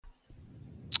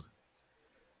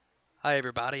Hi,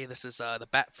 everybody. This is the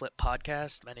Bat Flip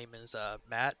Podcast. My name is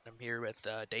Matt. I'm here with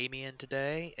Damien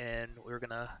today, and we're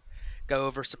going to go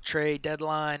over some trade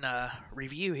deadline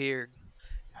review here.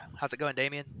 How's it going,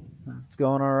 Damien? It's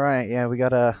going all right. Yeah, we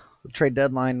got the trade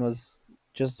deadline was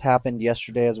just happened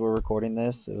yesterday as we're recording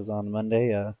this. It was on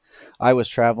Monday. I was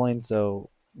traveling, so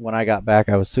when I got back,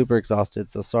 I was super exhausted.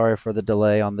 So sorry for the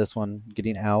delay on this one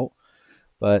getting out,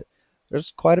 but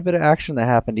there's quite a bit of action that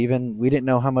happened. Even we didn't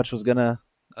know how much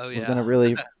Oh, was yeah. gonna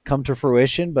really come to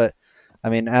fruition, but I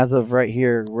mean, as of right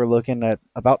here, we're looking at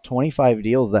about 25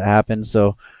 deals that happened.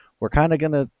 So we're kind of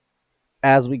gonna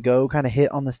as we go, kind of hit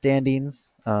on the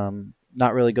standings.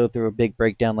 Not really go through a big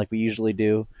breakdown like we usually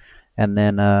do. And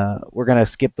then we're going to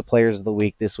skip the players of the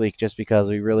week this week just because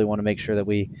we really want to make sure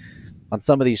that on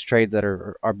some of these trades that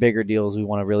are bigger deals, we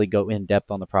want to really go in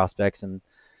depth on the prospects and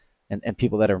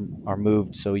people that are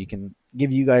moved so you can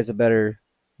give you guys a better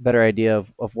idea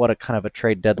of what a kind of a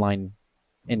trade deadline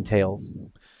entails.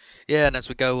 Yeah, and as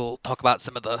we go, we'll talk about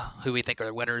some of the who we think are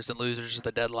the winners and losers of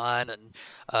the deadline, and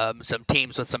some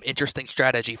teams with some interesting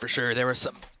strategy for sure. There were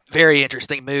some very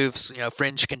interesting moves.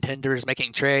 Fringe contenders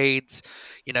making trades.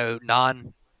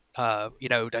 The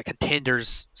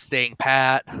contenders staying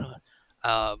pat.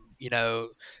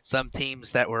 Some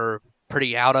teams that were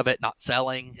pretty out of it, not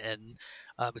selling, and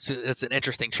it's an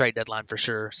interesting trade deadline for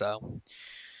sure. So,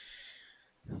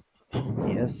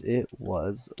 Yes, it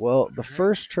was. Well, the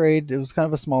first trade, it was kind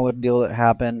of a smaller deal that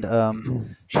happened.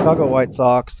 Chicago White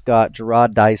Sox got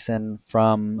Gerard Dyson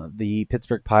from the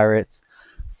Pittsburgh Pirates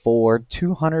for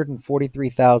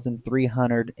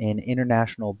 243,300 in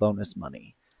international bonus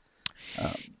money.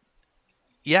 Um,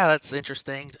 Yeah, that's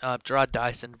interesting. Gerard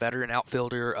Dyson, veteran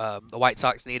outfielder. The White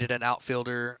Sox needed an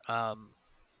outfielder.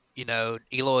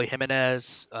 Eloy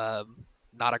Jimenez,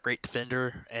 not a great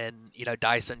defender, and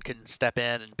Dyson can step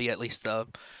in and be at least a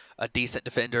decent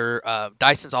defender.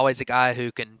 Dyson's always a guy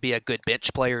who can be a good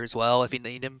bench player as well if you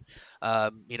need him.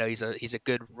 He's a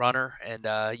good runner, and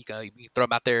you can throw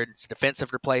him out there as a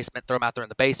defensive replacement. Throw him out there in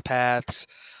the base paths.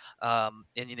 And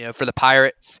for the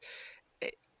Pirates,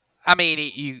 I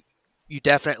mean, you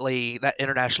definitely that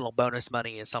international bonus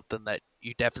money is something that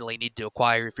you definitely need to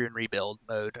acquire if you're in rebuild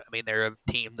mode. I mean, they're a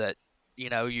team that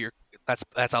you're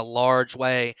that's a large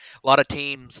way. A lot of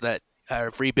teams that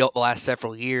have rebuilt the last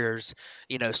several years,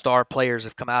 star players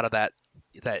have come out of that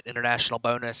international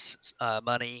bonus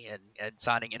money and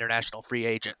signing international free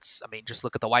agents. I mean, just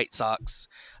look at the White Sox,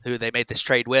 who they made this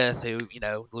trade with, who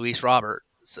Luis Robert,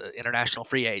 international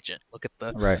free agent.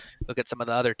 right. Look at some of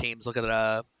the other teams. Look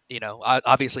at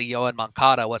obviously Yohan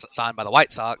Moncada wasn't signed by the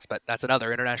White Sox, but that's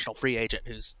another international free agent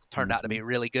who's turned out to Hmm. be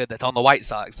really good. That's on the White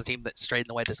Sox, the team that's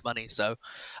trading away this money. So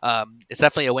it's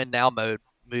definitely a win now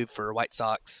move for White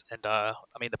Sox. And I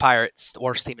mean the Pirates, the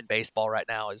worst team in baseball right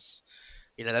now, is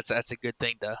that's a good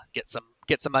thing to get some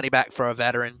money back for a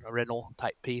veteran, a rental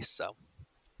type piece. So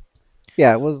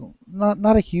Yeah, it was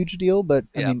not a huge deal, but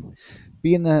I yeah, mean,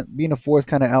 being a fourth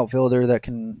kind of outfielder that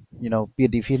can be a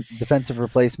defensive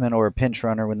replacement or a pinch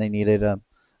runner when they need it.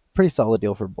 Pretty solid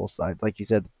deal for both sides. Like you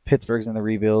said, Pittsburgh's in the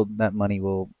rebuild. That money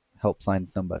will help sign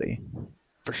somebody.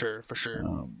 for sure, for sure.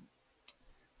 Um,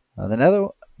 the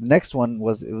next one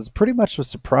was it was pretty much a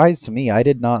surprise to me. I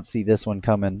did not see this one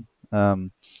coming.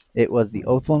 It was the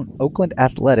Oakland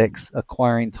Athletics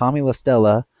acquiring Tommy La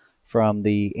Stella from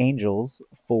the Angels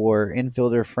for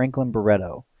infielder Franklin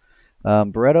Barreto.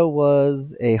 Barreto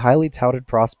was a highly touted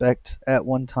prospect at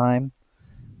one time.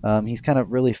 He's kind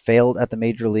of really failed at the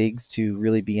major leagues to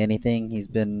really be anything. He's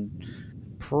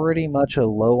been pretty much a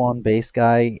low on base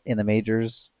guy in the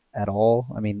majors at all.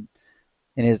 I mean,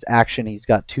 in his action, he's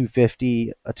got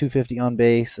 250, a 250 on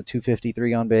base, a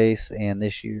 253 on base, and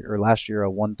this year or last year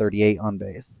a 138 on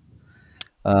base.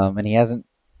 And he hasn't.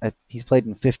 He's played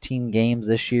in 15 games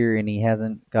this year, and he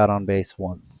hasn't got on base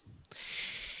once.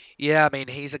 Yeah, I mean,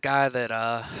 he's a guy that,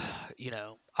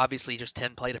 obviously just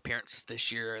 10 plate appearances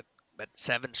this year, but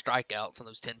seven strikeouts in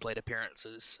those 10 plate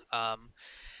appearances.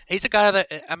 He's a guy that,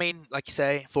 I mean, like you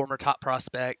say, former top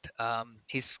prospect.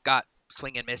 He's got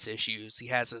swing and miss issues. He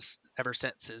has this ever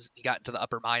since he got into the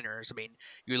upper minors. I mean,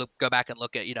 go back and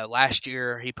look at, last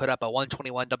year he put up a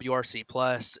 121 WRC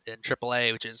plus in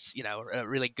AAA, which is, a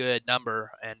really good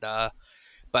number. And,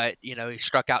 but he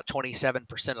struck out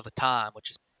 27% of the time,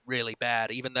 which is really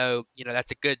bad. Even though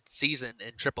that's a good season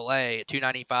in AAA,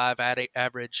 295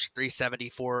 average,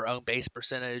 374 own base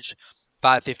percentage,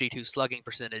 552 slugging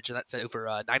percentage, and that's over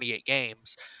 98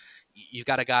 games. You've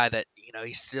got a guy that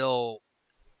he's still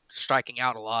striking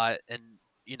out a lot, and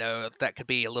that could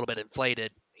be a little bit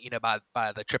inflated, by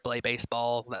the AAA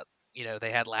baseball that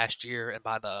they had last year, and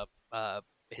by the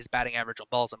his batting average on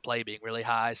balls in play being really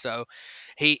high. So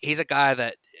he's a guy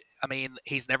that, I mean,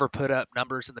 he's never put up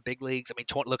numbers in the big leagues. I mean,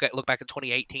 look back at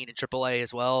 2018 in AAA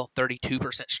as well. 32%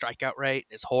 strikeout rate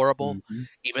is horrible. Hmm.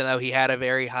 Even though he had a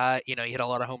very high, he had a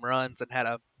lot of home runs and had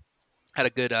a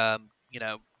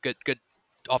good, good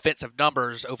offensive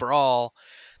numbers overall.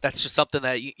 That's just something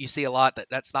that you see a lot,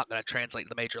 that's not going to translate to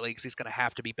the major leagues. He's going to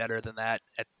have to be better than that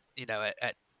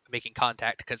at making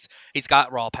contact, because he's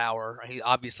got raw power. He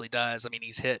obviously does. I mean,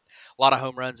 he's hit a lot of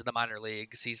home runs in the minor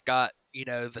leagues. He's got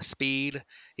the speed.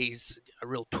 He's a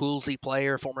real toolsy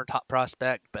player, former top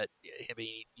prospect. But I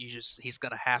mean, he's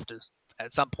going to have to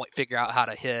at some point figure out how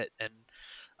to hit and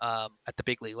at the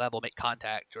big league level make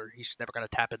contact, or he's just never going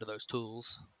to tap into those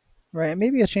tools. Right, and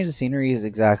maybe a change of scenery is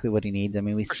exactly what he needs. I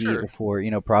mean, we For see it sure. before,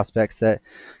 prospects that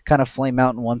kind of flame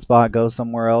out in one spot, go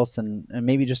somewhere else, and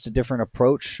maybe just a different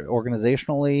approach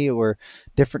organizationally or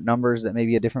different numbers that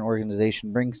maybe a different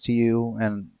organization brings to you,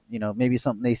 and maybe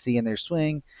something they see in their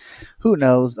swing. Who Yep.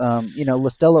 knows?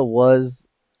 Listella was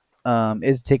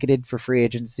is ticketed for free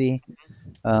agency,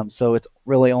 so it's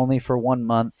really only for 1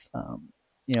 month.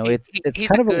 It's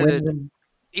He's a kind of a good win-win.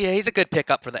 Yeah, he's a good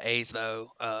pickup for the A's though.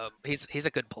 He's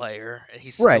a good player.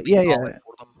 He'll Right? be Yeah, solid yeah.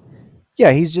 for them.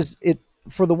 Yeah, he's just it's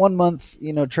for the 1 month,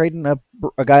 trading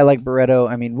a guy like Barreto.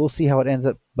 I mean, we'll see how it ends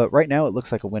up, but right now it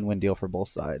looks like a win-win deal for both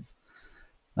sides.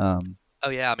 Um, Oh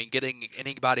yeah, I mean, getting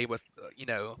anybody with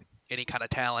any kind of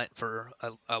talent for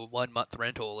a 1 month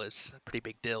rental is a pretty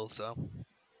big deal. So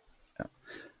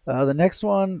the next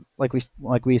one, like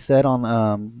we said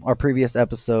on our previous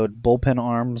episode, bullpen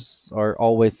arms are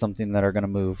always something that are going to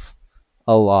move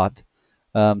a lot.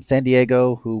 San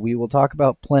Diego, who we will talk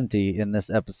about plenty in this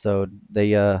episode,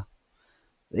 they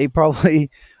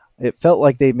probably it felt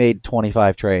like they made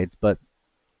 25 trades, but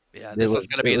yeah, it this was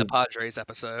going was to it be the was Padres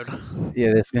episode.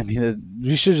 yeah, it's gonna be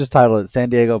we should just title it San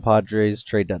Diego Padres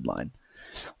trade deadline.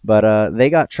 But they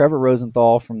got Trevor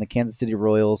Rosenthal from the Kansas City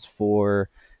Royals for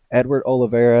Edward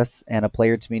Olivares and a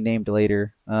player to be named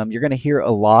later. You're going to hear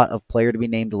a lot of player to be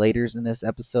named laters in this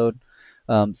episode.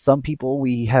 Some people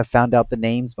we have found out the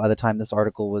names by the time this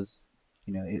article was,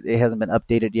 it hasn't been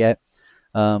updated yet.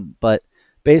 But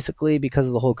basically, because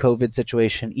of the whole COVID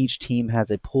situation, each team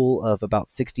has a pool of about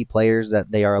 60 players that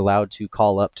they are allowed to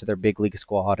call up to their big league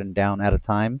squad and down at a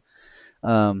time.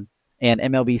 Um, and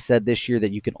MLB said this year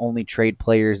that you can only trade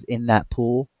players in that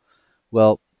pool.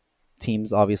 Well,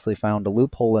 teams obviously found a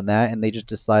loophole in that, and they just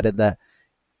decided that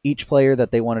each player that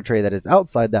they want to trade that is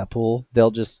outside that pool, they'll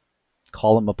just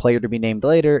call him a player to be named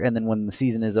later, and then when the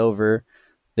season is over,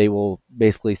 they will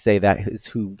basically say that is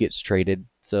who gets traded.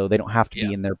 So they don't have to Yeah,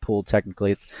 be in their pool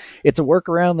technically. It's a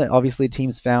workaround that obviously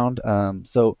teams found.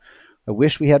 So I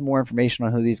wish we had more information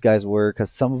on who these guys were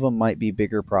because some of them might be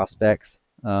bigger prospects.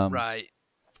 right.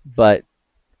 But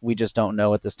we just don't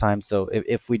know at this time. So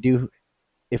if we do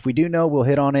know, we'll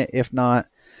hit on it. If not,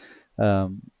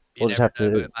 um, You we'll just never have know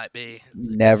who to it might be,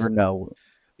 never because know.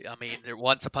 I mean,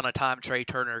 once upon a time, Trey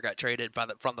Turner got traded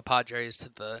from the Padres to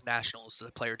the Nationals,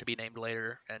 a player to be named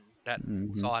later, and that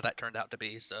was Hmm. all that turned out to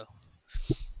be. So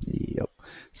Yep.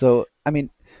 So I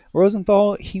mean,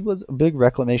 Rosenthal, he was a big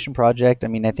reclamation project. I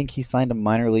mean, I think he signed a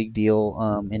minor league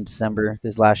deal in December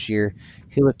this last year.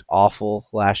 He looked awful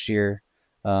last year.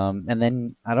 And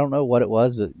then I don't know what it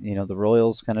was, but the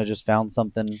Royals kind of just found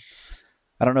something.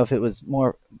 I don't know if it was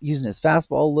more using his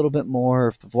fastball a little bit more,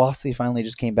 if the velocity finally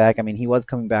just came back. I mean, he was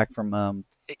coming back from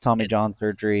Tommy and John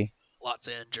surgery. lots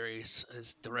of injuries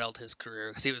has derailed his career,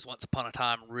 because he was once upon a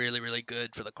time really, really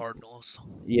good for the Cardinals.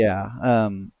 Yeah.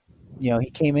 He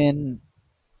came in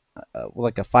with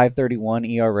like a 5.31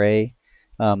 ERA.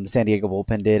 The San Diego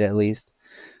bullpen did at least.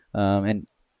 And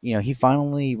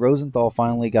Rosenthal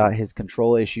finally got his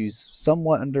control issues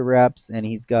somewhat under wraps, and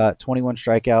he's got 21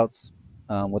 strikeouts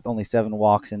with only 7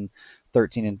 walks in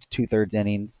 13 and two-thirds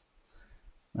innings.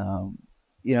 Um,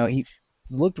 he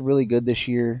looked really good this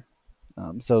year.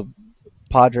 So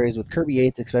Padres with Kirby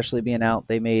Yates especially being out,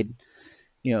 they made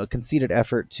a conceded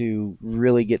effort to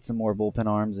really get some more bullpen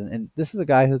arms. And this is a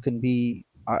guy who can be.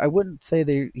 I wouldn't say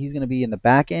he's going to be in the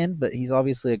back end, but he's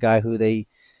obviously a guy who they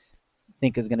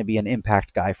think is going to be an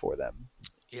impact guy for them.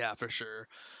 Yeah, for sure.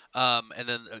 And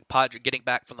then getting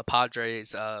back from the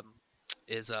Padres,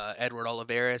 is Edward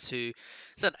Olivares, who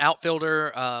is an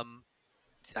outfielder.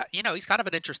 He's kind of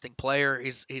an interesting player.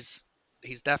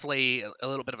 He's definitely a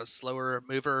little bit of a slower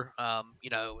mover.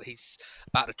 He's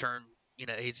about to turn.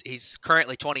 He's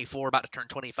currently 24, about to turn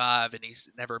 25, and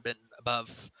he's never been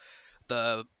above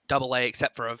the Double A,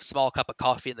 except for a small cup of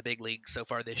coffee in the big leagues so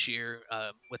far this year.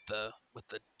 With the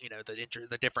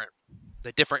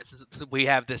the differences we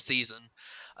have this season.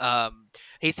 Um,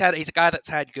 he's a guy that's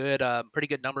had pretty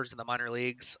good numbers in the minor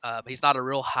leagues. He's not a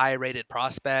real high rated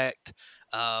prospect.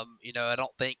 I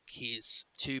don't think he's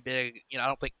too big. I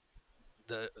don't think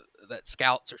the that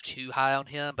scouts are too high on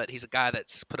him, but he's a guy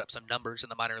that's put up some numbers in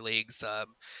the minor leagues.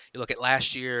 You look at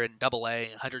last year in Double A,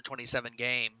 127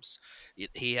 games.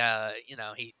 He had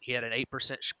an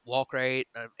 8% walk rate,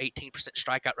 an 18%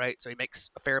 strikeout rate, so he makes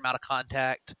a fair amount of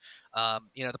contact.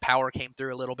 The power came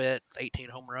through a little bit, 18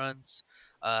 home runs.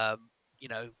 Um, you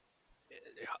know,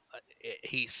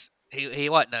 he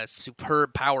wasn't a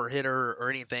superb power hitter or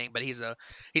anything, but he's a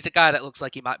guy that looks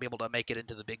like he might be able to make it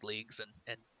into the big leagues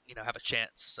and have a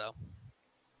chance. So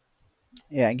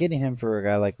Yeah, and getting him for a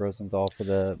guy like Rosenthal for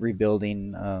the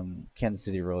rebuilding Kansas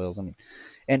City Royals. I mean,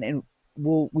 and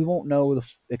we won't know the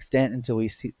extent until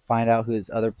find out who his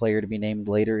other player to be named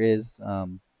later is.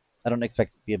 I don't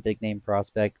expect it to be a big name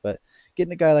prospect, but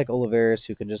getting a guy like Olivares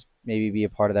who can just maybe be a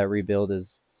part of that rebuild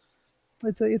is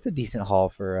it's a decent haul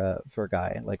for a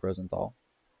guy like Rosenthal.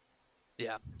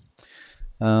 yeah,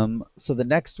 So the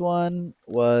next one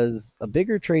was a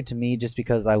bigger trade to me just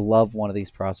because I love one of these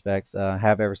prospects,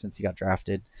 have ever since he got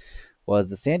drafted, was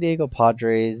the San Diego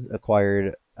Padres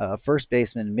acquired first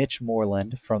baseman Mitch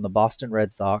Moreland from the Boston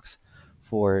Red Sox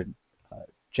for uh,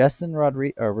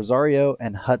 Rosario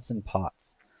and Hudson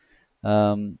Potts.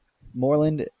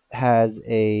 Moreland has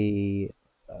a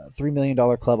 $3 million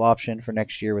club option for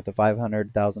next year with a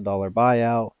 $500,000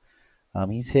 buyout.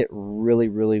 He's hit really,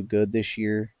 really good this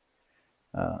year.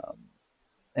 Um,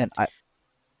 and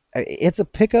it's a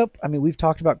pickup. I mean, we've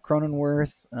talked about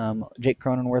Cronenworth, Jake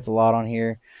Cronenworth a lot on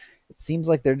here. It seems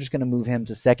like they're just going to move him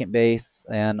to second base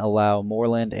and allow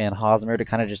Moreland and Hosmer to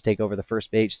kind of just take over the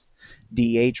first base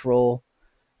DH role.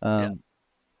 yeah. Um,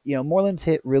 Moreland's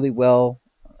hit really well.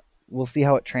 We'll see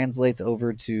how it translates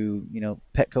over to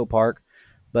Petco Park,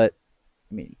 but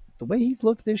I mean, the way he's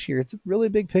looked this year, it's a really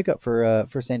big pickup for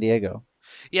San Diego.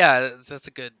 Yeah, that's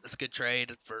a good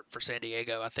trade for San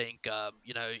Diego. I think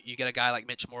you get a guy like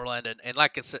Mitch Moreland, and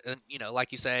like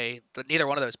you say, neither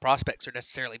one of those prospects are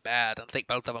necessarily bad. I think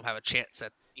both of them have a chance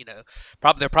at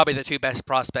probably they're probably the two best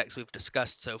prospects we've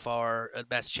discussed so far,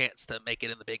 best chance to make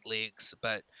it in the big leagues.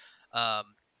 Um,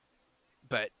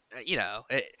 but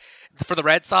for the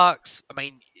Red Sox, I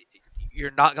mean,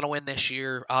 you're not going to win this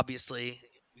year. Obviously,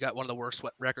 you got one of the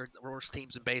worst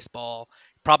teams in baseball.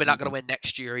 Probably not going to Mhm. win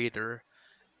next year either.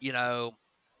 You know,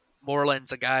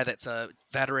 Moreland's a guy that's a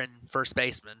veteran first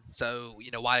baseman, so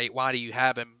why do you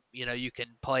have him? You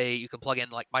can plug in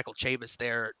like Michael Chavis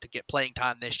there to get playing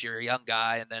time this year, a young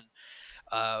guy, and then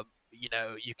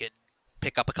you can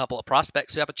pick up a couple of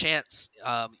prospects who have a chance.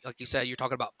 Like you said, you're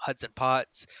talking about Hudson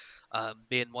Potts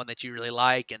being one that you really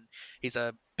like, and he's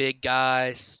a big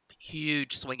guy,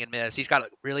 huge swing and miss. He's got a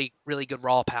really, really good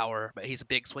raw power, but he's a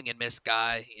big swing and miss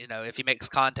guy. If he makes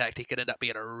contact, he could end up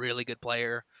being a really good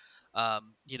player. A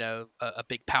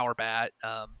big power bat.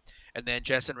 And then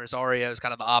Jessen Rosario is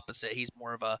kind of the opposite. He's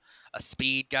more of a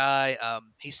speed guy.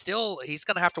 He's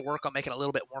going to have to work on making a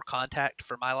little bit more contact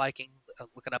for my liking.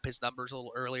 Looking up his numbers a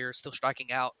little earlier, still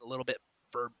striking out a little bit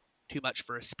for too much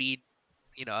for a speed,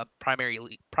 a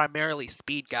primarily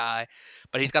speed guy,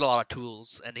 but he's got a lot of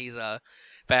tools and he's a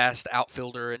fast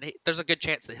outfielder, and there's a good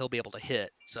chance that he'll be able to hit.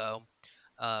 So,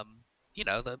 um,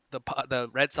 the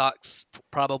Red Sox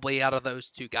probably out of those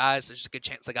two guys, there's a good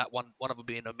chance they got one of them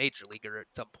being a major leaguer at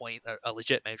some point, a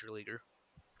legit major leaguer.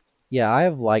 Yeah, I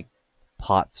have liked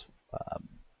Potts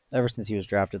ever since he was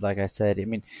drafted. Like I said, I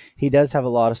mean, he does have a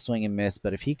lot of swing and miss,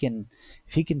 but if he can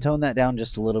tone that down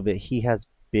just a little bit, he has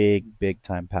big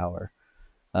time power.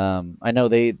 I know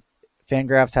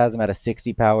Fangraphs has him at a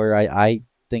 60 power. I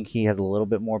think he has a little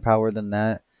bit more power than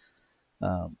that.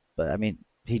 But I mean,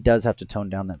 he does have to tone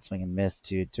down that swing and miss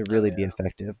to Oh really be yeah,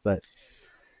 effective. But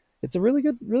it's a really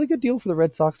good deal for the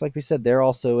Red Sox. Like we said, they're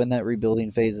also in that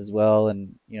rebuilding phase as well,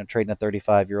 and trading a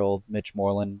 35-year-old Mitch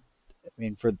Moreland. I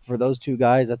mean, for those two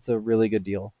guys, that's a really good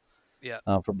deal yeah,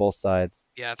 for both sides.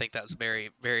 yeah. I think that was very,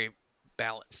 very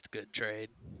balanced, good trade.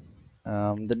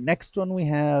 The next one we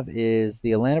have is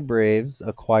the Atlanta Braves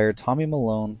acquired Tommy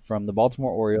Malone from the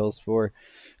Baltimore Orioles for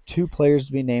two players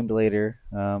to be named later.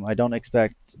 I don't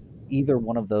expect either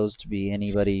one of those to be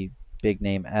anybody big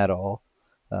name at all.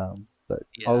 But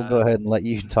I'll Yeah. go ahead and let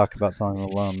you talk about Tommy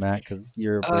Malone, Matt, because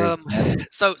you're a Braves Um, fan.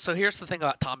 so here's the thing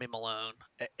about Tommy Malone.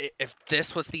 If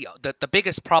this was the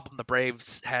biggest problem the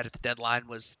Braves had at the deadline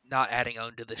was not adding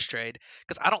on to this trade,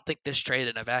 because I don't think this trade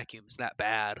in a vacuum is that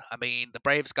bad. I mean, the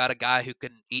Braves got a guy who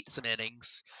can eat some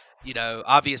innings.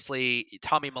 Obviously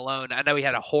Tommy Malone. I know he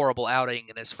had a horrible outing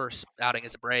in his first outing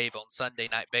as a Brave on Sunday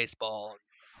Night Baseball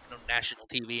and on national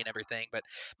TV and everything. But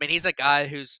I mean, he's a guy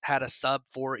who's had a sub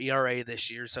 4 ERA this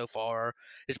year so far.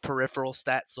 His peripheral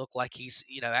stats look like he's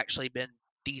actually been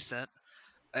decent.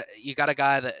 You got a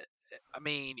guy that, I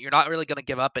mean, you're not really going to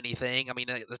give up anything. I mean,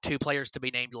 the two players to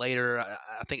be named later,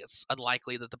 I think it's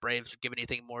unlikely that the Braves would give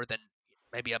anything more than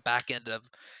maybe a back end of,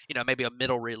 maybe a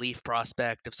middle relief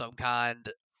prospect of some kind.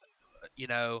 You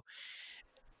know,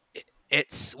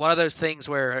 it's one of those things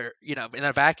where, in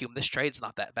a vacuum, this trade's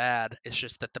not that bad. It's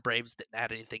just that the Braves didn't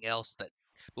add anything else but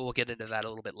we'll get into that a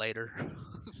little bit later.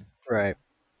 Right.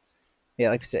 Yeah,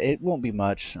 like I said, it won't be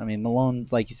much. I mean, Malone,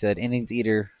 like you said, innings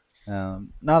eater.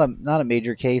 Not a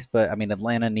major case, but I mean,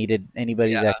 Atlanta needed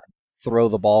anybody Yeah. that could throw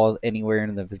the ball anywhere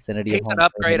in the vicinity of He's an home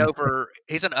plate. upgrade over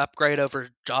he's an upgrade over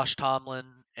Josh Tomlin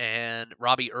and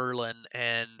Robbie Erlin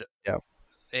and Yeah.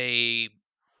 a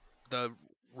the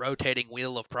rotating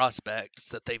wheel of prospects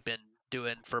that they've been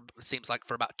doing for it seems like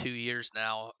for about 2 years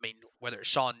now. I mean, whether it's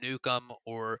Sean Newcomb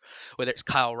or whether it's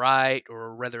Kyle Wright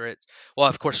or whether it's well,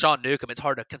 of course, Sean Newcomb. It's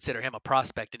hard to consider him a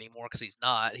prospect anymore because he's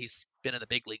not. He's been in the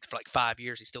big leagues for like 5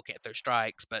 years. He still can't throw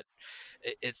strikes, but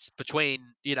it's between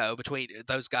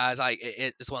those guys.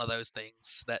 It's one of those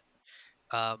things that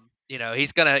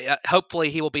he's gonna hopefully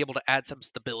he will be able to add some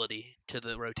stability to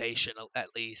the rotation at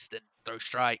least and throw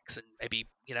strikes and maybe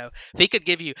if he could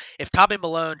give you if Tommy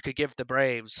Malone could give the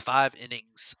Braves 5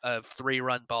 innings of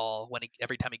 3-run ball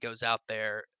every time he goes out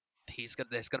there, it's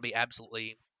gonna be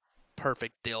absolutely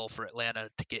perfect deal for Atlanta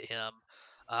to get him.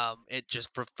 It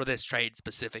just for this trade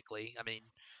specifically. I mean,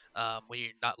 when you're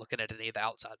not looking at any of the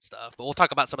outside stuff, but we'll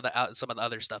talk about some of the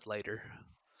other stuff later.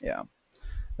 Yeah.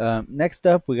 Next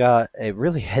up, we got a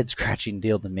really head scratching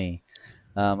deal to me.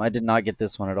 I did not get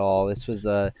this one at all. This was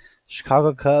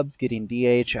Chicago Cubs getting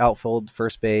DH, outfield,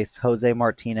 first base, Jose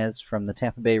Martinez from the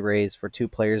Tampa Bay Rays for two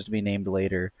players to be named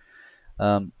later.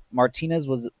 Martinez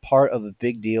was part of a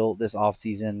big deal this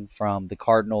offseason from the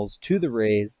Cardinals to the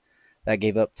Rays that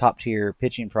gave up top tier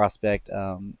pitching prospect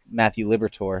Matthew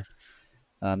Liberatore,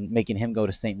 making him go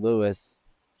to St. Louis.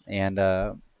 And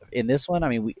in this one, I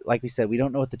mean, like we said, we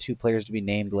don't know what the two players to be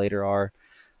named later are.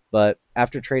 But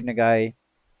after trading a guy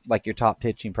like your top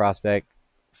pitching prospect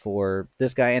for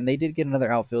this guy, and they did get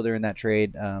another outfielder in that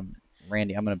trade,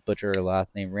 Randy. I'm going to butcher her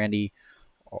last name, Randy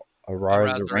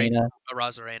Arozarena.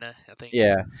 Arozarena, I think.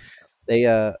 Yeah, they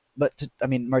I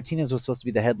mean, Martinez was supposed to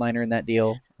be the headliner in that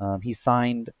deal. He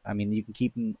signed. I mean, you can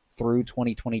keep him through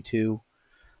 2022.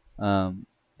 And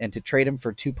to trade him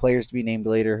for two players to be named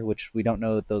later, which we don't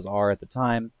know what those are at the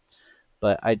time.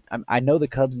 But I know the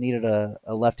Cubs needed a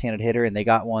left-handed hitter, and they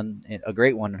got one, a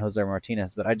great one in Jose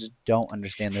Martinez. But I just don't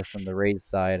understand this from the Rays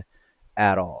side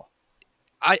at all.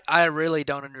 I really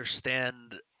don't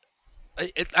understand.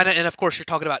 And of course, you're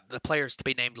talking about the players to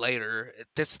be named later.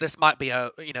 This might be a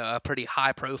pretty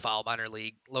high profile minor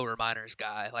league lower minors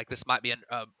guy. Like this might be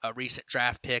a recent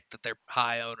draft pick that they're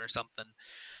high on or something.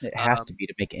 It has to Um, be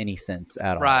to make any sense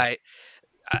at all. right.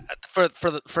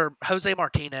 For Jose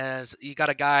Martinez, you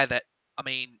got a guy that I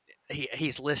mean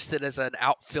he's listed as an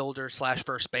outfielder slash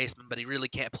first baseman, but he really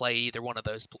can't play either one of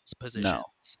those No.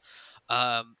 positions.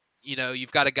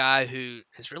 You've got a guy who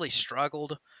has really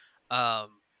struggled, um,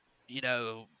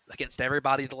 against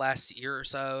everybody the last year or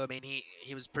so. I mean,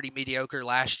 he was pretty mediocre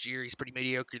last year. He's pretty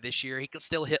mediocre this year. He can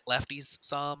still hit lefties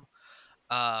some.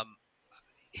 Um,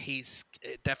 he's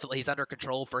under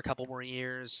control for a couple more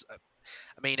years.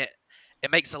 I mean,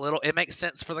 it makes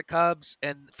sense for the Cubs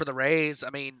and for the Rays. I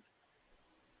mean,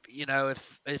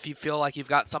 if you feel like you've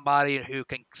got somebody who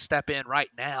can step in right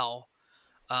now,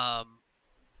 um,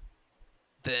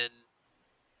 then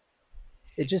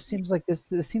It just seems like this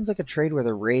seems like a trade where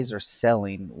the Rays are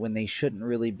selling when they shouldn't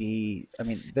really be. I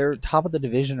mean, they're top of the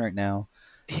division right now.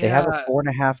 They have a yeah,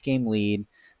 4.5 game lead.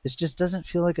 This just doesn't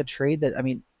feel like a trade that. I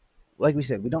mean, like we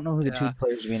said, we don't know who the two yeah,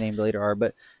 players to be named later are,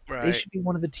 but they right, should be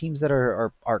one of the teams that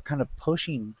are kind of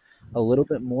pushing a little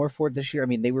bit more for it this year. I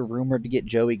mean, they were rumored to get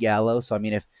Joey Gallo, so I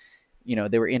mean, if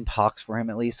they were in talks for him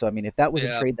at least. So I mean, if that was a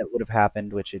yeah, trade that would have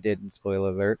happened, which it didn't, spoiler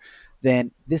alert,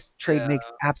 then this trade yeah, makes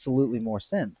absolutely more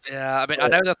sense. yeah. I mean,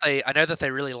 But I know that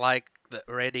they really like the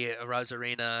Randy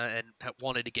Rosarina and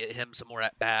wanted to get him some more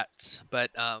at bats.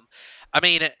 But I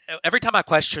mean, every time I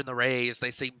question the Rays,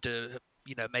 they seem to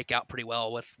make out pretty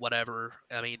well with whatever.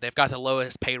 I mean, they've got the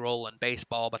lowest payroll in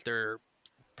baseball, but they're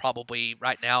probably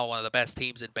right now one of the best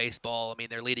teams in baseball. I mean,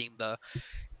 they're leading the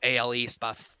AL East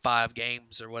by 5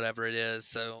 games or whatever it is.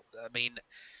 So, I mean,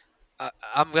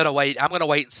 I'm gonna wait. I'm gonna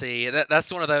wait and see.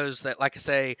 That's one of those that, like I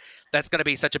say, that's gonna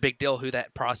be such a big deal who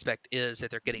that prospect is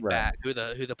that they're getting Right. back, who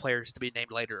the players to be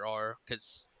named later are,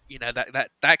 because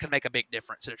that can make a big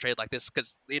difference in a trade like this,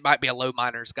 because it might be a low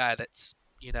minors guy that's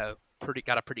pretty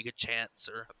got a pretty good chance,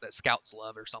 or that scouts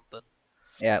love or something.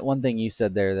 Yeah, one thing you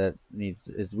said there that needs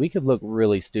is we could look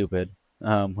really stupid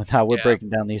with how we're Yeah, breaking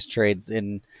down these trades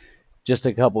in just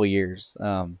a couple of years,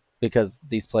 because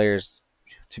these players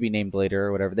to be named later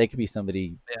or whatever, they could be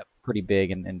somebody yeah. pretty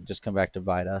big and just come back to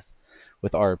bite us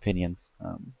with our opinions.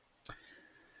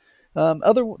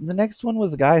 The next one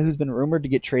was a guy who's been rumored to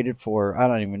get traded for I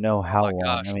don't even know Oh how my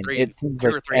long. I gosh, mean, three, it seems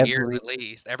 2 or 3 years at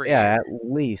least, every yeah, year. at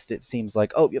least it seems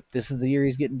like, oh, yep, this is the year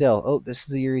he's getting dealt. Oh, this is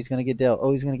the year he's going to get dealt.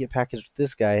 Oh, he's going to get packaged with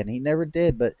this guy, and he never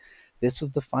did. But this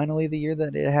was the finally the year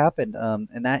that it happened,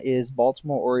 and that is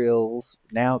Baltimore Orioles,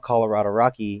 now Colorado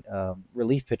Rocky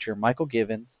relief pitcher Michael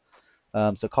Givens.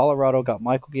 So Colorado got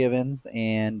Michael Givens,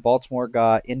 and Baltimore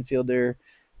got infielder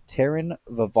Terran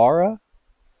Vivara,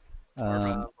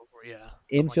 um, Yeah,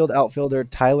 something like infield outfielder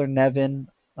Tyler Nevin,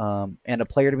 and a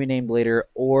player to be named later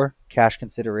or cash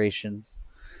considerations.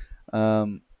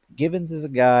 Um, Givens is a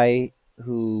guy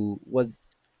who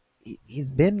he's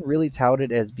been really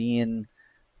touted as being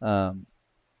um,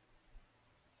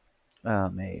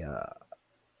 a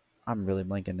I'm really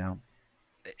blanking now.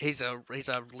 he's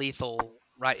a lethal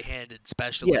right-handed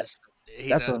Yeah, specialist. He's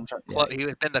that's what a I'm trying. Yeah, he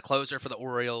has been the closer for the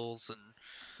Orioles, and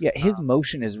yeah. uh, His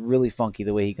motion is really funky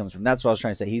the way he comes from. That's what I was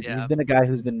trying to say. He's yeah, been a guy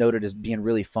who's been noted as being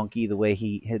really funky the way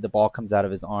the ball comes out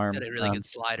of his had arm. a really good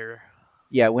slider.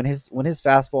 Yeah, when his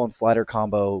fastball and slider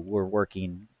combo were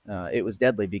working, it was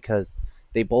deadly because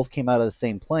they both came out of the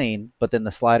same plane, but then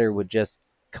the slider would just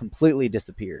completely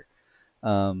disappear.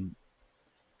 Um,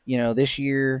 this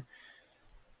year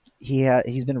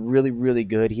he's been really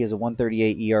good. He has a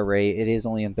 138 ERA. It is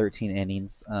only in 13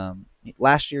 innings.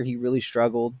 Last year he really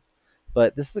struggled,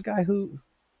 but this is a guy who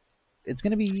it's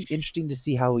going to be interesting to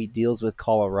see how he deals with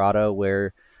Colorado,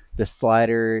 where the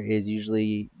slider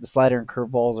and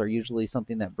curveballs are usually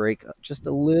something that break just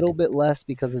a little bit less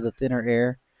because of the thinner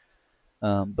air.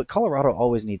 But Colorado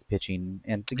always needs pitching,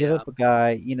 and to give Yeah, up a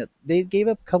guy, they gave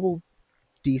up a couple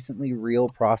decently real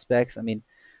prospects. I mean,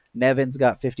 Nevin's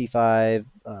got 55.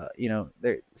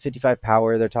 They're 55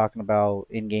 power. They're talking about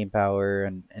in-game power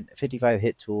and 55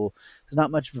 hit tool. He's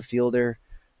not much of a fielder,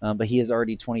 but he is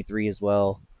already 23 as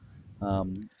well.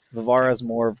 Vivara is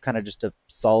more of kind of just a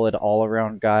solid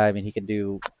all-around guy. I mean, he can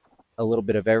do a little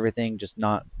bit of everything, just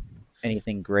not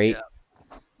anything great. yeah.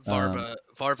 Um,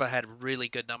 Varva had really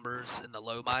good numbers in the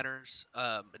low minors.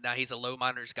 Now he's a low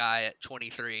minors guy at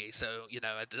 23. So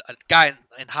a guy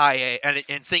in high A and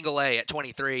in single A at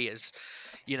 23 is,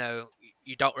 you know,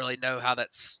 you don't really know how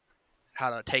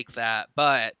to take that.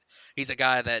 But he's a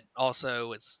guy that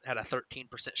also had a 13%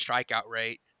 strikeout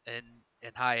rate in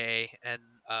high A, and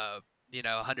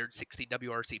 160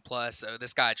 WRC plus. So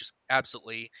this guy just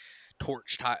absolutely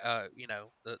torched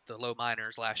the low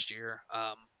minors last year.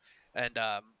 And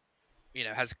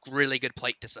has really good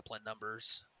plate discipline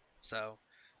numbers. So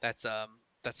that's um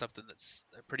that's something that's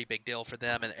a pretty big deal for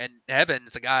them. And Evan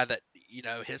is a guy that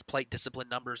his plate discipline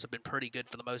numbers have been pretty good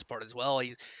for the most part as well.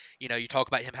 You talk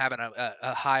about him having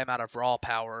a high amount of raw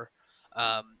power.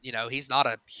 He's not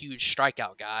a huge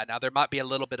strikeout guy. Now there might be a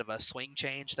little bit of a swing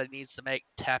change that he needs to make,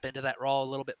 tap into that raw a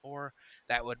little bit more.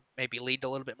 That would maybe lead to a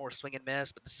little bit more swing and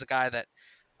miss. But this is a guy that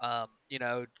um, you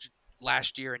know,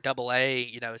 last year in Double A,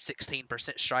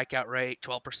 16% strikeout rate,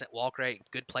 12% walk rate,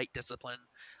 good plate discipline.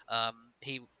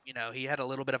 He had a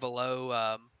little bit of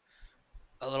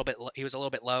he was a little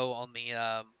bit low on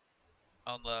the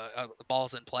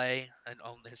balls in play and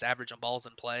on his average on balls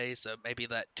in play. So maybe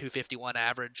that 251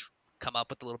 average come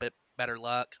up with a little bit better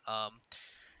luck.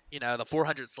 The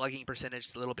 400 slugging percentage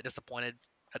is a little bit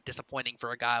disappointing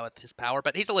for a guy with his power,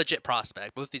 but he's a legit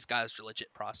prospect. Both these guys are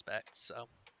legit prospects. So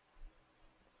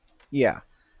yeah,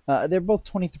 they're both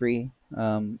 23.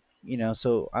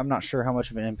 So I'm not sure how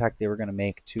much of an impact they were going to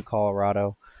make to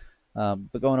Colorado.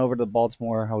 But going over to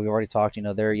Baltimore, how we already talked,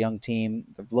 they're a young team.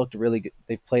 They've looked really good.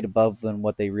 They've played above than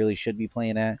what they really should be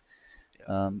playing at.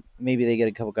 yeah, Maybe they get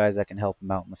a couple guys that can help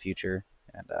them out in the future.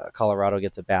 And Colorado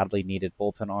gets a badly needed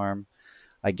bullpen arm.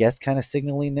 I guess kind of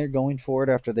signaling they're going for it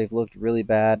after they've looked really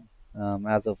bad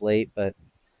as of late. But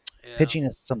yeah, pitching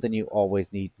is something you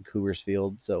always need in Coors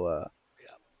Field. So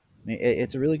yeah.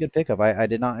 it's a really good pickup. I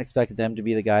did not expect them to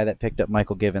be the guy that picked up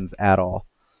Michael Givens at all.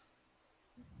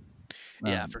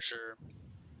 Yeah, Um, for sure.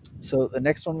 so the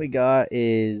next one we got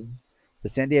is the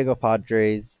San Diego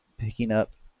Padres picking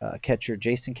up catcher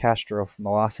Jason Castro from the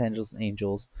Los Angeles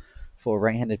Angels for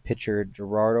right-handed pitcher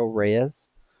Gerardo Reyes.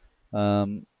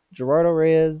 Gerardo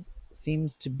Reyes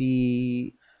seems to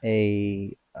be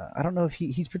a I don't know if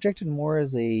he's projected more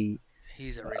as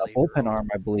He's a a reliever. bullpen arm,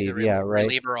 I He's a believe. Yeah,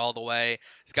 right. reliever all the way.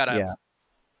 He's got a Yeah,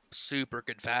 super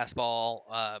good fastball,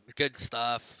 good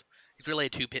stuff. He's really a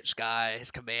two pitch guy.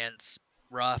 His command's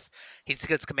rough. His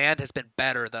command has been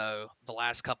better though the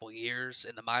last couple years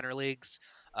in the minor leagues.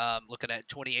 Looking at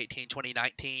 2018,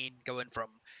 2019, going from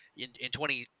in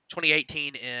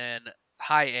 2018 in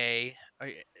high A,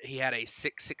 he had a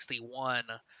 661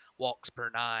 walks per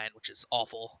nine, which is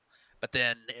awful. But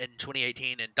then in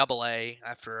 2018 in Double A,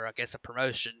 after I guess a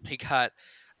promotion, he got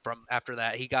from after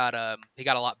that he got a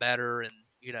lot better, and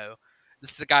you know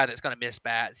this is a guy that's going to miss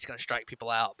bats. He's going to strike people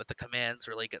out, but the commands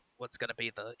really gets what's going to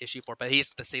be the issue for. But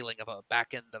he's the ceiling of a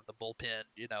back end of the bullpen,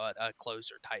 a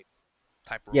closer type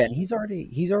yeah, and role. he's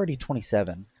already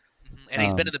 27. And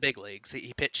he's been in Um, the big leagues.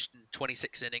 He pitched in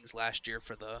 26 innings last year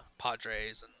for the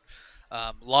Padres,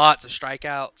 and lots of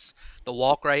strikeouts. The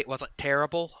walk rate wasn't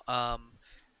terrible.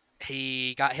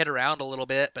 He got hit around a little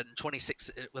bit, but in 26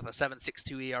 with a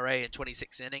 7.62 ERA in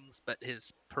 26 innings, but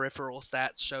his peripheral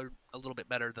stats showed a little bit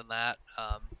better than that,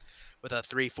 with a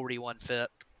 3.41 FIP,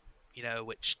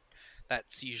 which that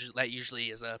usually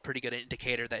is a pretty good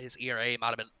indicator that his ERA might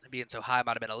have been being so high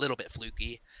might have been a little bit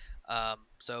fluky.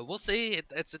 So we'll see.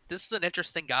 This is an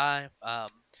interesting guy,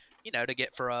 to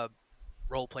get for a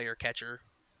role player catcher.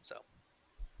 So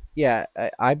yeah,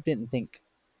 I didn't think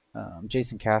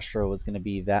Jason Castro was going to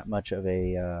be that much of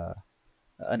a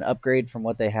an upgrade from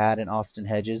what they had in Austin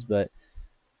Hedges, but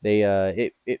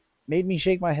it made me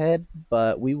shake my head.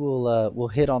 But we'll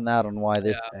hit on that on why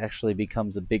this yeah, actually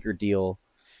becomes a bigger deal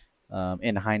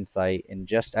in hindsight, and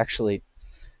just actually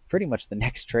pretty much the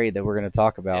next trade that we're going to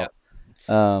talk yeah, about.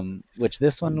 Which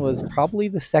this one was probably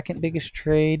the second biggest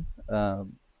trade.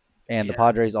 And the yeah,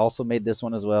 Padres also made this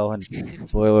one as well. And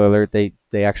spoiler alert, they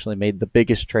actually made the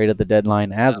biggest trade of the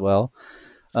deadline yeah. as well.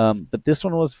 But this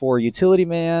one was for utility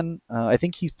man. I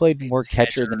think he's played He's more a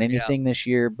catcher. catcher than Yeah, anything this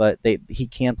year, but he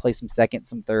can play some second,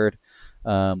 some third.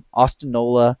 Austin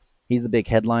Nola, he's the big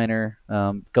headliner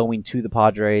going to the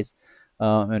Padres.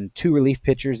 And two relief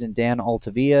pitchers in Dan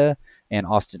Altavia and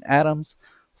Austin Adams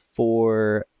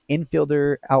for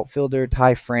infielder, outfielder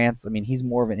Ty France. I mean, he's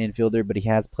more of an infielder, but he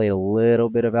has played a little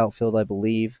bit of outfield, I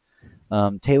believe.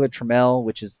 Taylor Trammell,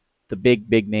 which is the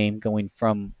big name going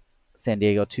from San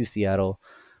Diego to Seattle.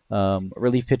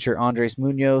 Relief pitcher Andres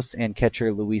Munoz and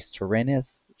catcher Luis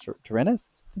Torrenes. Torrenes?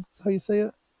 I think that's how you say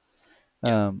it.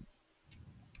 yeah. Um,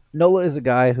 Nola is a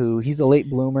guy who he's a late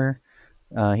bloomer.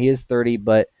 He is 30,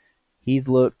 but he's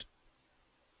looked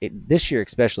this year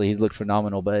especially. He's looked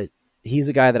phenomenal. But he's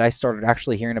a guy that I started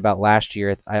actually hearing about last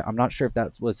year. I'm not sure if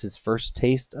that was his first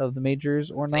taste of the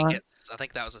majors or not. I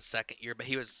think that was his second year, but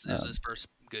it was Um, his first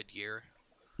good year.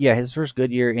 yeah, his first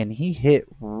good year, and he hit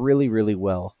really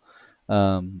well.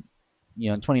 Um,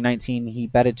 in 2019 he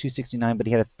batted 269, but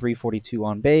he had a 342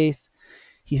 on base.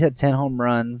 He's had 10 home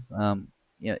runs.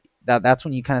 That's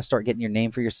when you kind of start getting your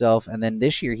name for yourself. And then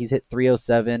this year he's hit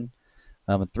 307,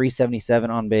 a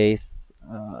 377 on base.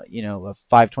 A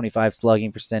 525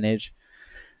 slugging percentage.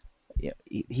 Yeah,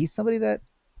 he's somebody that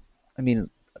I mean,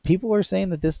 people are saying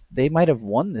that this they might have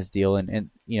won this deal, and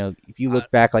if you Uh,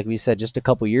 look back, like we said just a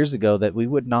couple years ago, that we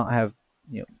would not have.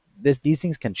 These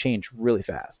things can change really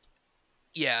fast.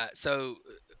 yeah, so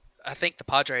I think the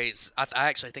Padres. I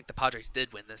actually think the Padres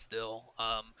did win this deal.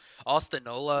 Austin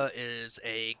Nola is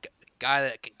a guy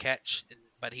that can catch,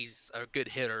 but he's a good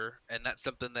hitter, and that's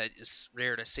something that is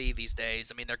rare to see these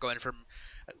days. I mean, they're going from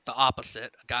the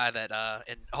opposite, a guy that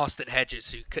in Austin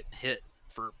Hedges who couldn't hit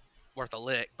for worth a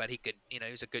lick, but he could, he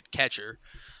was a good catcher.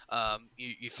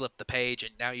 You flip the page,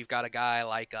 and now you've got a guy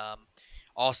like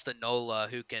Austin Nola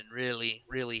who can really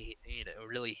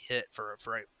hit for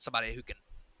somebody who can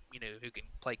who can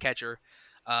play catcher.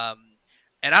 Um,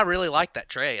 and I really like that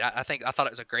trade. I thought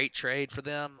it was a great trade for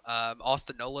them.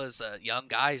 Austin Nola's a young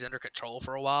guy; he's under control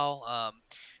for a while.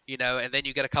 And then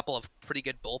you get a couple of pretty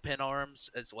good bullpen arms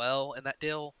as well in that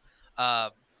deal.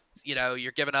 Um,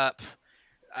 you're giving up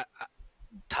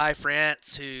Ty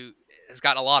France, who has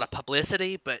gotten a lot of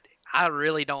publicity, but I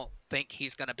really don't think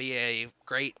he's going to be a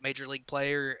great major league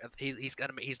player. He's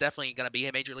definitely going to be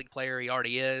a major league player. He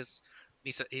already is.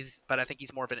 But I think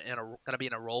he's more of going to be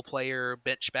in a role player,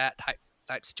 bench bat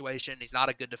type situation. He's not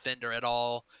a good defender at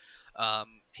all.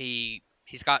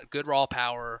 He's got good raw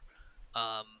power.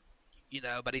 Um,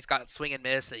 but he's got swing and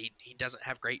miss. He doesn't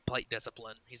have great plate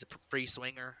discipline. He's a free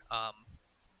swinger.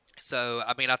 So,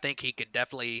 I mean, I think he could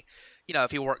definitely,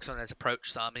 if he works on his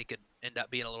approach some, he could end up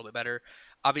being a little bit better.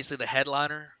 Obviously, the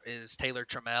headliner is Taylor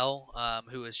Trammell,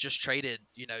 who was just traded,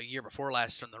 year before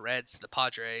last from the Reds to the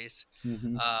Padres.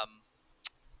 Hmm. Um,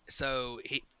 so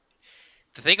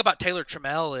the thing about Taylor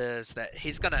Trammell is that he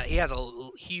has a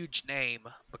huge name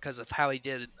because of how he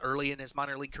did early in his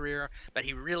minor league career, but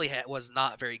he really was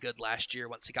not very good last year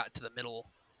once he got to the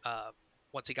middle. Uh,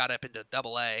 Once he got up into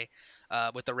Double A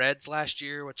with the Reds last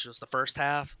year, which was the first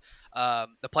half,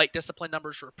 the plate discipline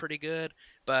numbers were pretty good,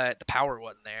 but the power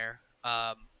wasn't there.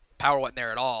 Power wasn't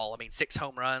there at all. I mean, 6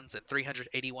 home runs and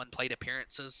 381 plate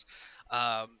appearances.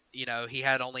 He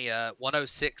had only a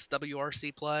 106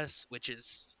 WRC plus, which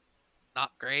is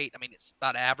not great. I mean, it's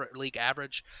about average league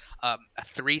average. A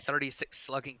 336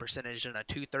 slugging percentage and a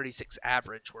 236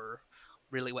 average were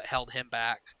really what held him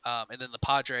back. And then the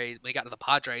Padres, when he got to the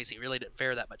Padres, he really didn't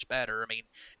fare that much better. I mean,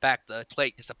 in fact, the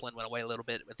plate discipline went away a little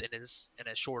bit within his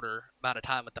shorter amount of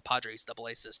time with the Padres Double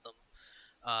A system.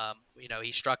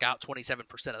 He struck out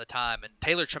 27% of the time. And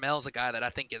Taylor Trammell is a guy that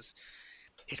I think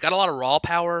he's got a lot of raw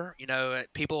power.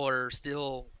 People are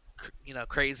still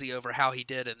crazy over how he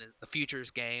did in the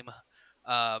futures game.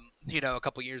 A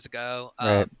couple years ago.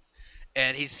 Right.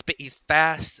 And he's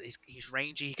fast. He's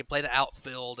rangy. He can play the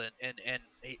outfield, and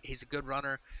he's a good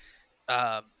runner.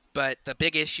 Um, but the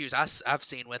big issues I've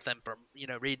seen with him from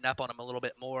reading up on him a little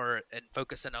bit more and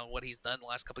focusing on what he's done the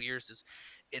last couple of years is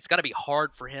it's got to be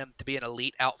hard for him to be an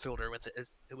elite outfielder with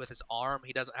his arm.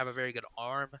 He doesn't have a very good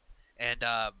arm, and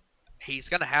he's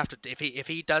gonna have to if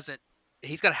he doesn't,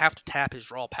 he's gonna have to tap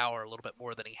his raw power a little bit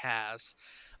more than he has,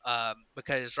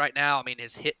 because right now, I mean,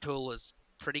 his hit tool is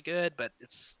pretty good, but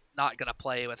it's not going to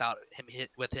play without him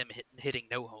hitting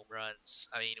no home runs.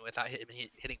 I mean, without him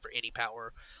hitting for any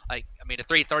power. Like, I mean, a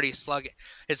 330 slug,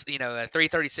 a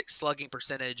 336 slugging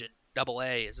percentage in Double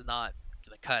A is not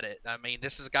going to cut it. I mean,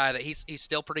 this is a guy that he's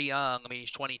still pretty young. I mean,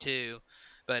 he's 22,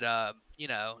 but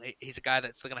he's a guy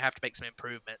that's still going to have to make some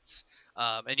improvements.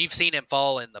 And you've seen him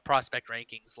fall in the prospect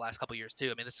rankings the last couple years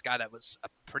too. I mean, this is a guy that was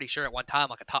pretty sure at one time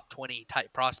like a top 20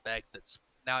 type prospect. That's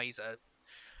now he's a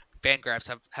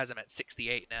Fangraphs has him at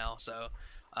 68 now. So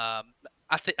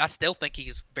I still think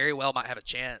he's very well might have a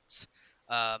chance.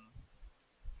 Um,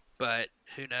 but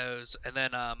who knows? And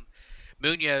then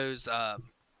Munoz.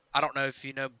 I don't know if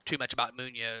you know too much about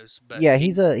Munoz, but Yeah,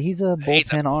 he's a he's a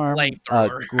bullpen arm.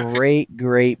 flamethrower. Great,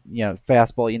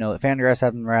 fastball. Fangraphs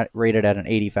have him rated at an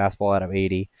 80 fastball out of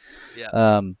 80.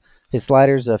 Yeah, His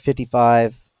slider's a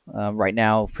 55 right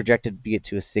now, projected to get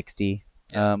to a 60.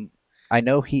 yeah, I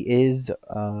know he is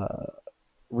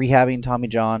rehabbing Tommy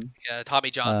John. yeah. Tommy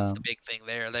John's the Um, big thing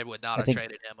there. They would not I have think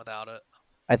traded him without it.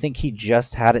 I think he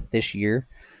just had it this year,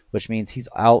 which means he's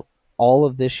out all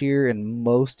of this year and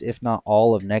most, if not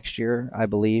all, of next year, I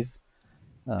believe.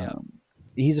 Yeah, Um,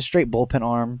 he's a straight bullpen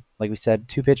arm, like we said,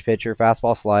 two pitch pitcher,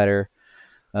 fastball slider.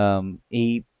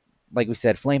 He, like we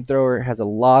said, flamethrower has a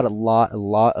lot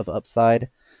of upside,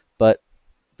 but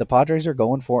the Padres are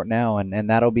going for it now, and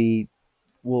that'll be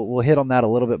we'll hit on that a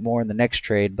little bit more in the next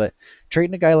trade. But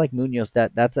trading a guy like Munoz,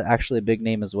 that's actually a big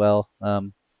name as well.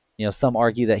 Some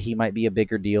argue that he might be a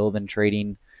bigger deal than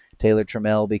trading Taylor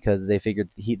Trammell because they figured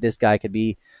this guy could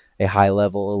be a high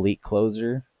level elite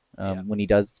closer yeah, when he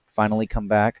does finally come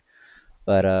back.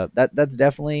 But that's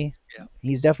definitely yeah,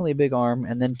 he's definitely a big arm.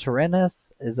 And then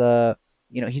Torres is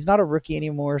he's not a rookie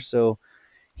anymore, so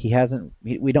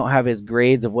we don't have his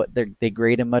grades of what they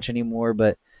grade him much anymore.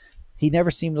 But he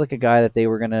never seemed like a guy that they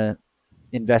were gonna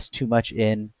invest too much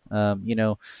in.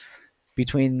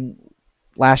 Between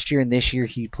last year and this year,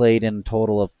 he played in a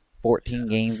total of yeah. 14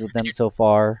 games with And them so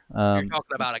far. you're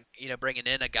talking about bringing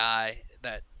in a guy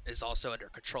that is also under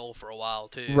control for a while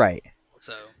too. Right.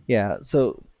 So Yeah.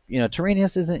 So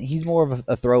Torrenius isn't. He's more of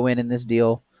a throw in this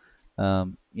deal.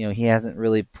 He hasn't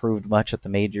really proved much at the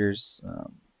majors.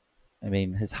 I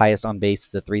mean, his highest on base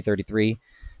is a 333,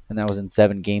 and that was in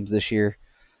 7 games this year.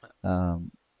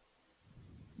 Um,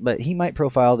 but he might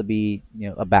profile to be,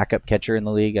 a backup catcher in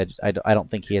the league. I don't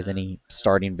think he has any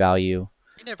starting value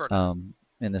you never know.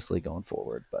 in this league going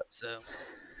forward. But So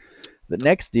the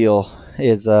next deal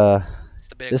is it's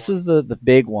the big this one. is the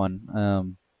big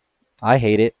one. I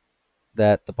hate it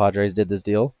that the Padres did this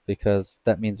deal because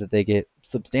that means that they get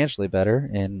substantially better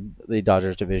in the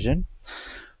Dodgers division.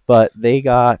 But they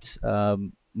got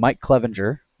Mike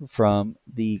Clevenger from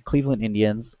the Cleveland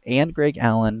Indians and Greg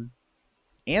Allen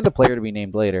and a player to be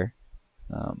named later.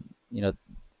 Um, you know,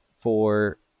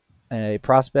 for a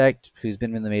prospect who's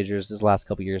been in the majors this last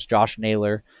couple years, Josh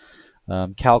Naylor,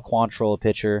 Cal Quantrill, a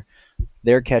pitcher,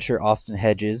 their catcher Austin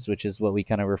Hedges, which is what we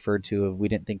kind of referred to. We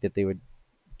didn't think that they would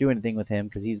do anything with him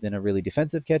because he's been a really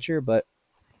defensive catcher. But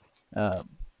um,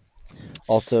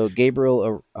 also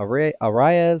Gabriel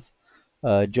Arias,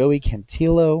 Joey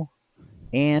Cantillo,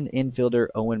 and infielder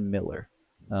Owen Miller.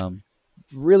 Um,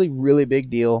 really, really big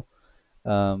deal.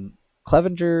 Um,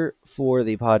 Clevenger for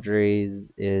the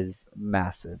Padres is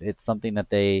massive. It's something that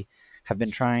they have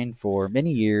been trying for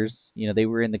many years. You know, they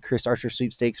were in the Chris Archer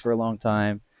sweepstakes for a long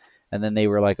time, and then they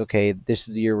were like, okay, this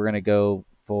is the year we're going to go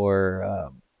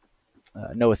for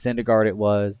Noah Syndergaard. It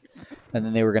was, and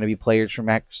then they were going to be players for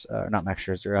not Max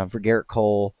Scherzer, for Garrett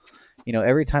Cole. You know,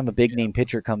 every time a big Yeah, name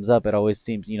pitcher comes up, it always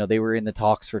seems, they were in the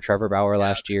talks for Trevor Bauer yeah,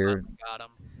 last they year. finally got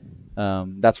him.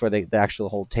 That's where the actual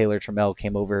whole Taylor Trammell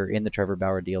came over in the Trevor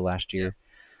Bauer deal last Yeah, year.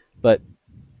 But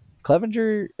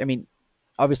Clevenger, I mean,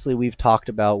 obviously we've talked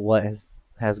about what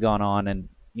has gone on, and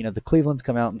the Cleveland's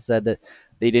come out and said that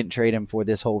they didn't trade him for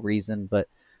this whole reason. But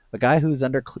a guy who's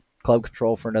under club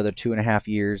control for another 2.5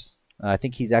 years, I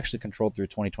think he's actually controlled through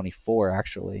 2024,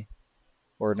 actually,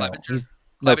 or no, Clevenger.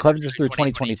 no, Clevenger's Clevenger's through through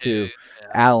 2022. 2022. Yeah,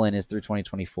 Allen is through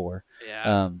 2024.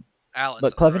 yeah. Um, Allen's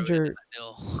but thrown into that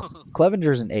deal.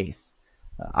 Clevenger's an ace.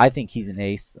 I think he's an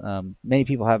ace. Many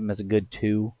people have him as a good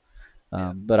two.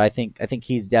 Yeah. But I think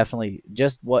he's definitely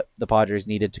just what the Padres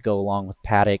needed to go along with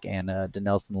Paddock and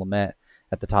Dinelson Lamet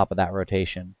at the top of that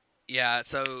rotation. Yeah,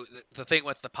 so the thing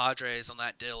with the Padres on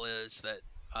that deal is that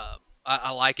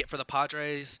I like it for the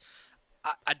Padres.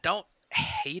 I don't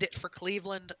hate it for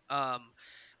Cleveland.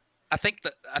 I think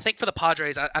for the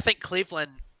Padres, I think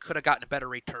Cleveland could have gotten a better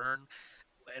return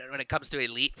when it comes to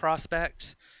elite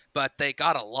prospects, but they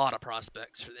got a lot of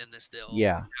prospects in this deal.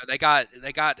 Yeah, They got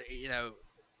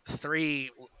three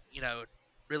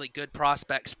really good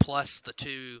prospects plus the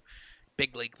two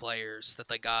big league players that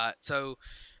they got. So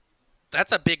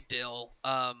that's a big deal.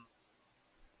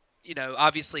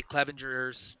 Obviously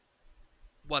Clevenger's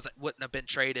wouldn't have been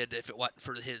traded if it wasn't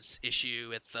for his issue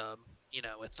with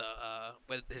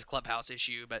his clubhouse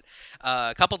issue. But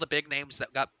a couple of the big names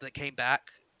that came back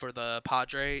for the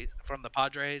Padres from the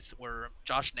Padres were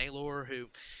Josh Naylor, who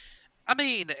I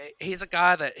mean he's a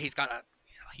guy that he's got a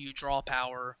huge raw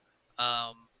power.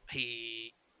 Um,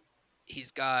 he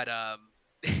he's got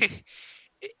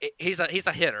he's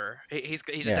a hitter. He's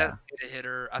a yeah, designated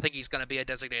hitter. I think he's going to be a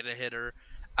designated hitter.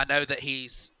 I know that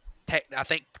I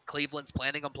think Cleveland's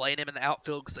planning on playing him in the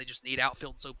outfield because they just need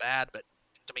outfield so bad. But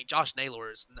I mean, Josh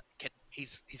Naylor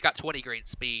he's got 20 grade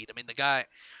speed. I mean, the guy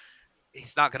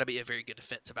he's not going to be a very good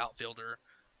defensive outfielder.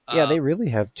 yeah. Um, They really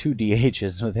have two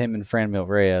DHs with him and Franmil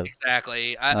Reyes.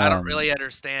 exactly. I don't Um, really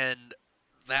understand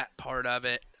that part of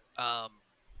it. Um,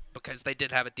 because they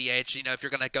did have a DH. If you're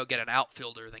going to go get an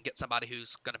outfielder, then get somebody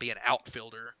who's going to be an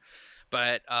outfielder.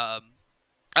 But I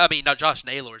mean, no, Josh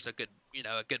Naylor is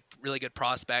really good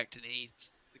prospect, and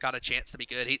he's got a chance to be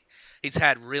good. He's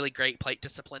had really great plate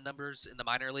discipline numbers in the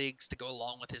minor leagues to go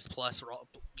along with his plus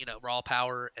raw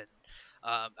power, and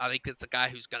I think it's a guy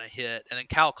who's going to hit. And then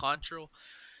Cal Quantrill,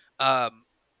 um,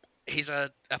 he's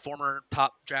a former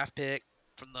top draft pick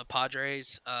from the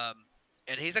Padres,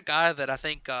 and he's a guy that I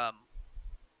think, I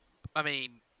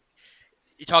mean,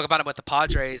 you talk about him with the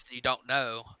Padres and you don't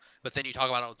know, but then you talk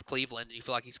about him with Cleveland and you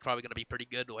feel like he's probably going to be pretty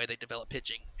good the way they develop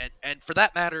pitching. And for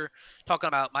that matter, talking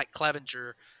about Mike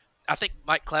Clevenger, I think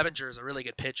Mike Clevenger is a really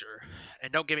good pitcher.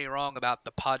 And don't get me wrong about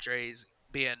the Padres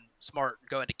being smart and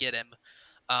going to get him,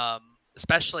 um,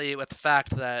 especially with the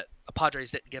fact that the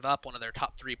Padres didn't give up one of their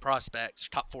top three prospects,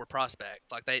 top four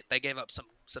prospects. Like they gave up some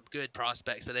good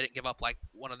prospects, but they didn't give up like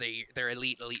one of their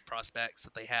elite prospects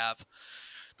that they have.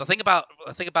 The thing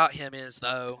about him is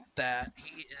though that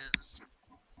he is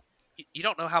you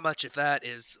don't know how much of that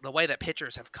is the way that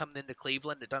pitchers have come into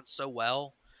Cleveland and done so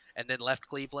well and then left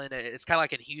Cleveland. It's kind of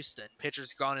like in Houston.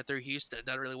 Pitchers gone in through Houston and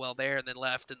done really well there and then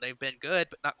left and they've been good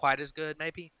but not quite as good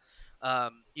maybe.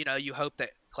 You hope that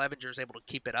Clevenger is able to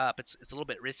keep it up. It's a little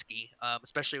bit risky,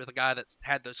 especially with a guy that's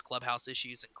had those clubhouse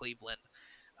issues in Cleveland.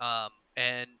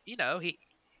 And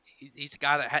he's a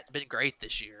guy that hadn't been great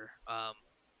this year.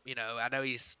 I know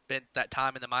he's spent that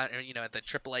time in the minor, at the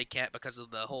AAA camp because of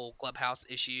the whole clubhouse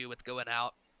issue with going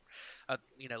out,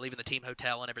 leaving the team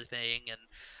hotel and everything.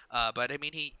 But I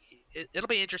mean, it'll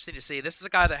be interesting to see. This is a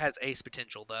guy that has ace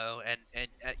potential though, and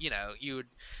you would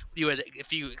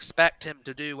if you expect him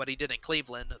to do what he did in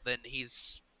Cleveland, then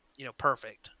he's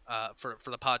perfect for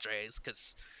the Padres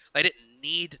because they didn't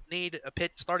need a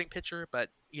starting pitcher, but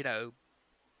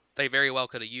they very well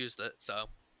could have used it. So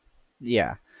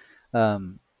yeah.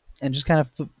 Um, and just kind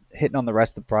of hitting on the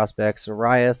rest of the prospects.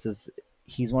 Arias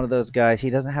he's one of those guys. He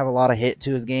doesn't have a lot of hit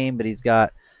to his game, but he's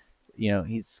got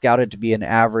He's scouted to be an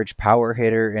average power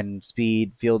hitter and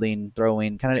speed, fielding,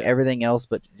 throwing, kind of Yeah. everything else,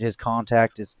 but his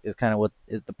contact is kind of what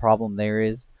is the problem there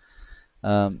is.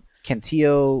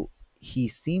 Cantillo, he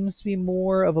seems to be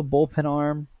more of a bullpen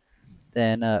arm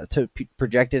than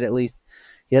projected at least.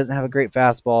 He doesn't have a great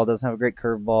fastball, doesn't have a great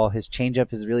curveball. His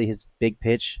changeup is really his big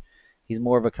pitch. He's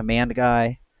more of a command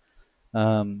guy.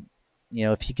 Um,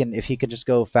 if he could just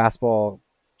go fastball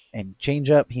and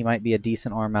changeup, he might be a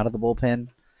decent arm out of the bullpen.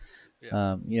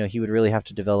 Yeah. He would really have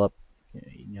to develop.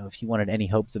 If he wanted any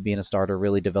hopes of being a starter,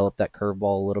 really develop that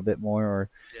curveball a little bit more, or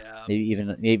Yeah.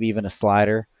 maybe even a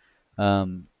slider.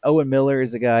 Owen Miller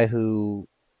is a guy who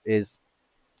is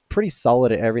pretty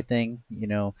solid at everything.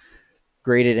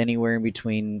 Graded anywhere in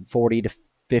between 40 to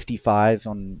 55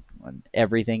 on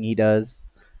everything he does.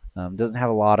 Doesn't have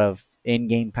a lot of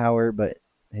in-game power, but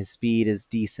his speed is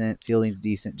decent, fielding's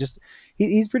decent. Just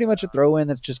he's pretty much a throw-in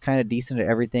that's just kind of decent at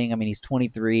everything. I mean, he's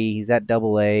 23, he's at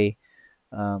Double A.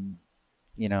 Um,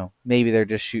 maybe they're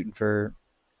just shooting for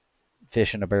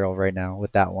fish in a barrel right now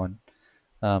with that one.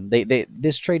 They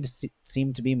this trade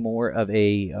seemed to be more of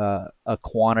a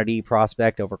quantity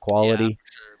prospect over Yeah. quality.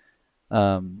 For sure.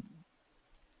 Um,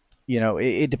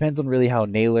 it depends on really how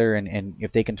Naylor and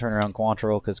if they can turn around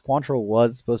Quantrill, because Quantrill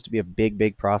was supposed to be a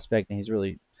big prospect, and he's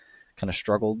really kind of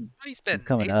struggled He's since been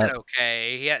coming he's been up.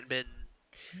 okay. He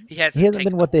He hasn't hasn't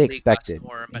been taken the what they whole league by expected.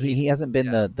 storm, but He hasn't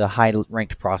been yeah, the high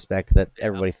ranked prospect that yeah,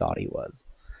 everybody thought he was.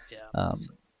 yeah. Um,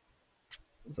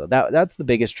 so that's the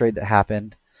biggest trade that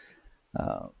happened.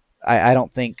 Uh, I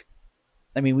don't think.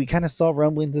 I mean, we kind of saw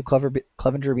rumblings of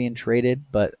Clevenger being traded,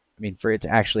 but I mean, for it to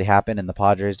actually happen and the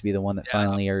Padres to be the one that Yeah,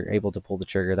 finally are able to pull the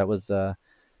trigger, that was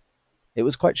it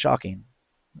was quite shocking.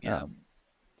 yeah, Um,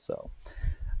 so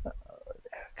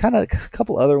kind of a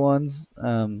couple other ones.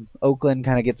 Oakland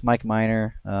kind of gets Mike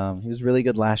Minor. He was really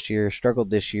good last year, struggled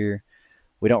this year.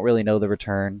 We don't really know the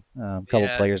return. A couple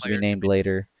yeah. players to be Player could named be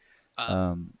later. um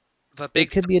Um, the it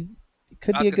big. could be a it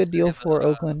could I be was a gonna good deal say for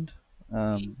Oakland.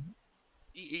 y- Um,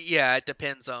 yeah. It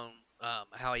depends on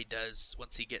how he does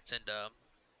once he gets into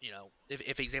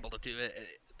if he's able to do it.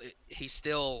 He's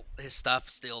still his stuff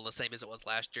still the same as it was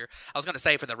last year. I was gonna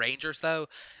say for the Rangers though,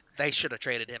 they should have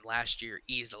traded him last year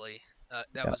easily.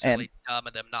 That was and really dumb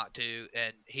of them not to,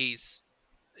 and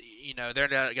they're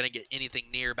not going to get anything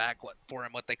near back for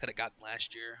him what they could have gotten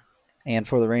last year. and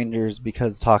for the Rangers,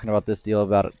 because talking about this deal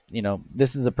about it,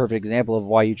 this is a perfect example of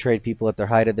why you trade people at their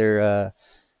height of their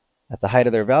at the height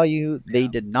of their value. They Yeah,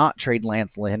 did not trade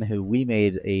Lance Lynn, who we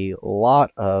made a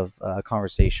lot of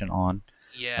conversation on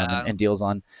yeah, and deals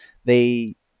on.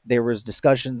 They there was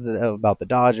discussions about the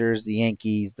Dodgers, the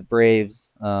Yankees, the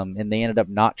Braves, and they ended up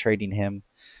not trading him.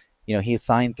 He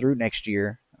signed through next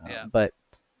year, yeah, but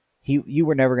you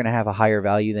were never going to have a higher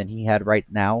value than he had right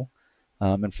now.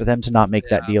 And for them to not make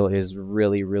that yeah, deal is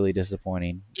really, really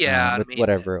disappointing yeah. I with mean,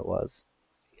 whatever it was.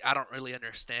 I don't really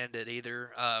understand it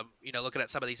either. Looking at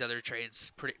some of these other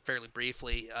trades pretty fairly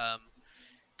briefly,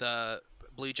 the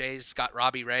Blue Jays got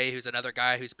Robbie Ray, who's another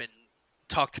guy who's been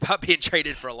talked about being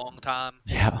traded for a long time.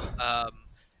 Yeah, Um,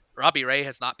 Robbie Ray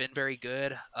has not been very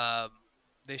good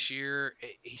this year.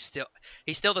 He's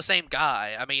still the same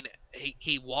guy. I mean,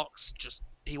 he walks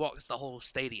the whole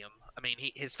stadium. I mean,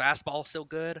 his fastball's still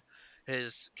good.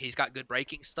 He's got good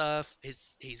breaking stuff.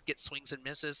 He's gets swings and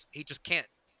misses. He just can't.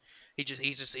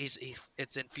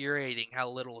 It's infuriating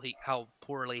how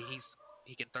poorly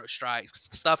he can throw strikes.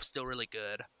 The stuff's still really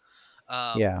good.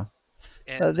 Um, yeah.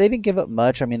 and They didn't give up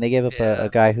much. I mean, they gave up a yeah,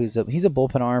 guy he's a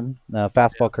bullpen arm, yeah,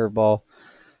 fastball, curveball,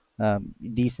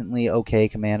 decently okay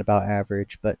command, about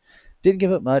average, but didn't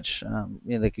give up much.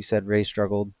 Like you said, Ray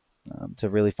struggled to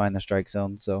really find the strike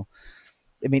zone. So,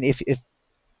 I mean,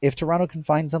 if Toronto can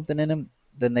find something in him,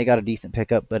 then they got a decent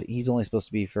pickup. But he's only supposed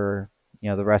to be for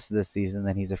the rest of this season.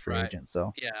 Then he's a free right, agent,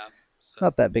 so yeah. So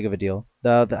not that big of a deal.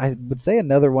 I would say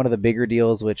another one of the bigger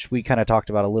deals, which we kind of talked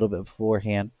about a little bit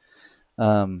beforehand,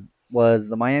 was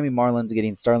the Miami Marlins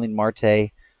getting Starling Marte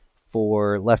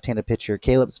for left-handed pitcher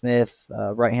Caleb Smith,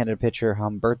 right-handed pitcher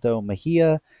Humberto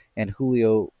Mejia, and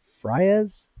Julio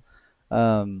Frias.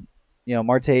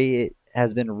 Marte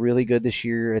has been really good this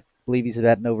year. I believe he's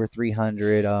batting over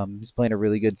 300. He's playing a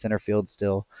really good center field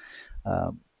still.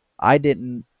 Um, I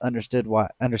didn't understand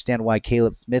why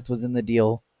Caleb Smith was in the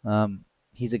deal.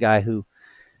 He's a guy who,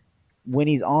 when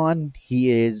he's on, he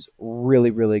is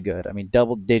really, really good. I mean,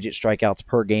 double-digit strikeouts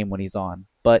per game when he's on,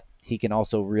 but he can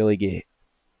also really get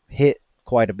hit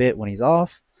quite a bit when he's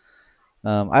off.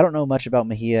 I don't know much about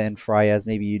Mejia and Frias.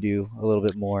 Maybe you do a little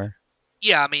bit more.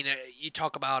 yeah, I mean, you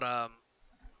talk about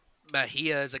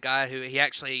Mejia is a guy who he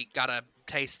actually got a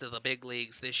taste of the big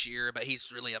leagues this year, but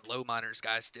he's really a low minors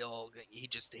guy still.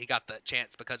 He got the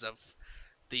chance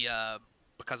the uh,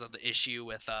 because of the issue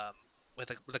with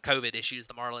the COVID issues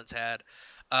the Marlins had.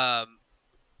 Um,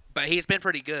 but he's been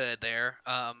pretty good there.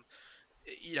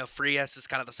 Frias is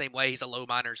kind of the same way. He's a low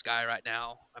minors guy right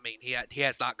now. I mean, he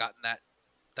has not gotten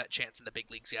that chance in the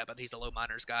big leagues yet, but he's a low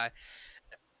minors guy.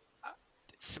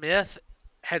 Smith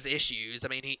has issues. I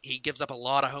mean, he gives up a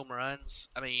lot of home runs.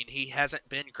 I mean, he hasn't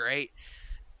been great.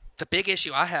 The big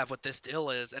issue I have with this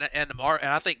deal is, and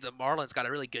I think the Marlins got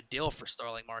a really good deal for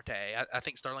Starling Marte. I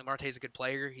think Starling Marte is a good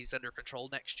player. He's under control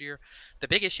next year. The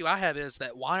big issue I have is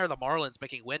that why are the Marlins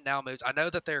making win now moves? I know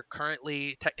that they're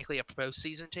currently technically a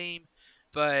postseason team,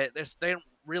 but they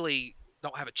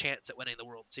don't have a chance at winning the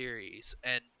World Series.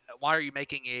 And why are you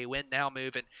making a win now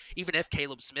move? And even if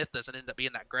Caleb Smith doesn't end up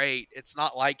being that great, it's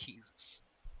not like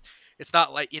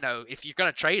if you're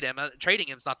going to trade him, trading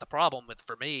him's not the problem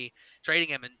for me. Trading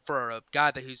him for a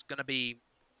guy who's going to be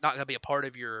not going to be a part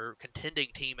of your contending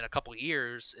team in a couple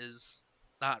years is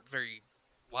not very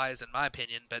wise in my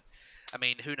opinion. But I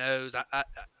mean, who knows?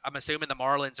 I'm assuming the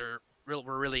Marlins were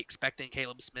really expecting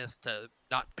Caleb Smith to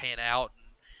not pan out,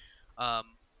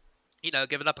 and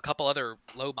giving up a couple other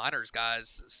low minors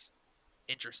guys is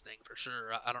interesting for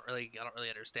sure. I don't really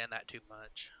understand that too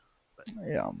much, but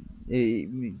Yeah,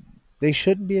 they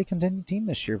shouldn't be a contending team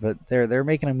this year, but they're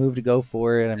making a move to go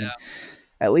for it. I mean, yeah,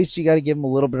 at least you got to give them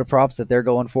a little bit of props that they're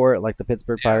going for it, like the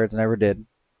Pittsburgh yeah, Pirates never did.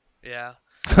 yeah.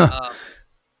 Um,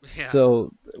 yeah,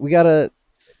 So we got a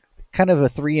kind of a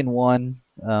 3-1,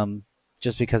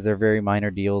 just because they're very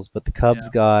minor deals. But the Cubs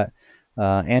yeah, got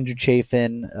Andrew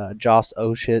Chafin, Josh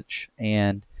Osich,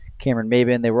 and Cameron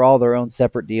Maybin. They were all their own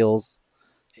separate deals.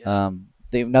 yeah,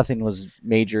 Nothing was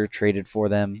major traded for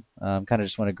them. Kind of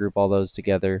just want to group all those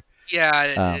together.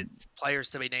 yeah. Um, It's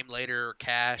players to be named later or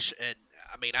cash, and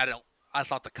I mean, I don't. I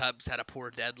thought the Cubs had a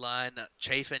poor deadline.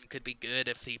 Chafin could be good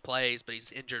if he plays, but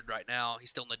he's injured right now. He's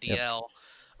still in the yep. DL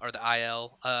or the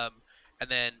IL. And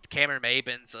then Cameron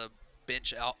Maben's a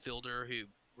bench outfielder who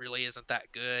really isn't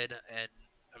that good. And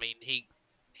I mean, he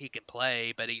can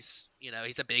play, but he's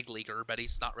a big leaguer, but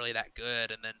he's not really that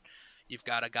good. And then you've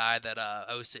got a guy that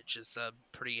Osich is a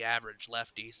pretty average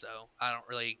lefty, so I don't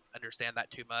really understand that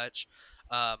too much.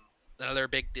 Um, Another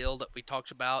big deal that we talked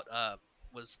about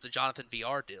was the Jonathan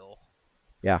VR deal,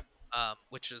 Yeah.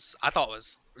 which is I thought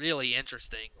was really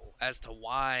interesting as to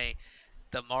why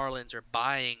the Marlins are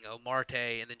buying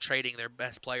Omarte and then trading their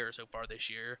best player so far this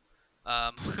year.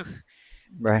 Um,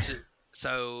 Right.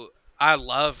 so I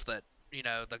love that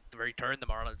the return the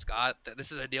Marlins got. That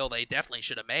this is a deal they definitely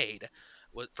should have made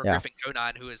for Yeah. Griffin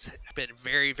Conine, who has been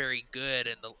very very good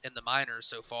in the minors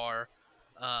so far.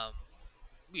 Um,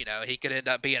 he could end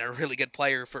up being a really good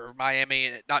player for Miami.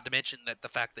 Not to mention that the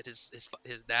fact that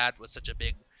his dad was such a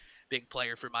big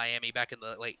player for Miami back in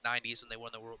the late '90s when they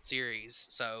won the World Series.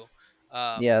 So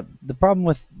um, Yeah, the problem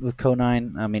with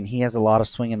Conine, I mean, he has a lot of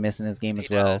swing and miss in his game he as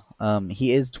well. does.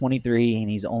 He is 23 and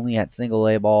he's only at single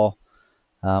A ball.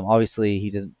 Obviously, he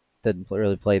didn't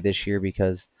really play this year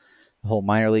because the whole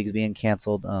minor leagues being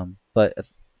canceled. But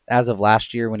as of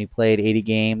last year, when he played 80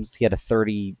 games, he had a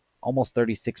 30, almost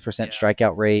 36% Yeah,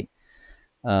 strikeout rate.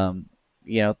 Um,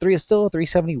 still a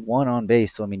 371 on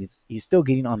base. So I mean, he's still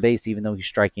getting on base even though he's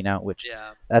striking out, which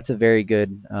yeah. that's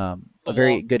The a walk.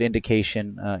 very good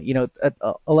indication.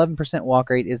 11% walk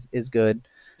rate is good.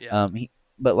 Yeah,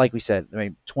 But like we said, I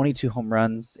mean, 22 home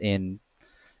runs in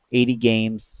 80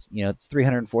 games. It's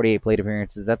 348 plate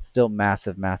appearances. That's still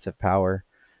massive, massive power.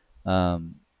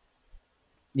 Um,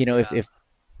 yeah, if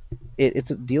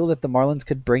it's a deal that the Marlins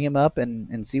could bring him up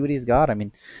and see what he's got. I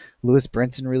mean, Lewis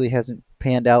Brinson really hasn't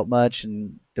panned out much,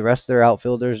 and the rest of their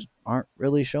outfielders aren't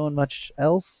really showing much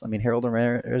else. I mean, Harold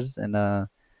Ramirez and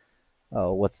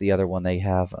what's the other one they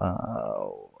have?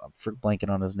 I'm blanking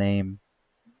on his name.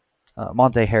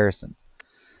 Monte Harrison.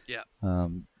 yeah,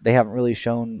 They haven't really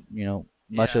shown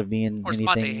much yeah. of Of being course,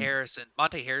 anything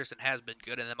Monte Harrison has been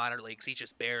good in the minor leagues. He's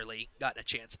just barely gotten a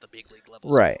chance at the big league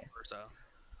level so right. far.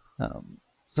 So Um,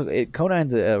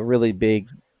 Conine's a really big.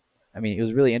 I mean, it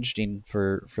was really interesting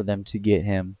for them to get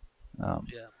him. Um,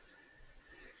 yeah,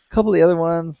 couple of the other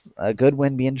ones,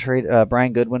 Goodwin being traded,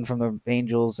 Brian Goodwin from the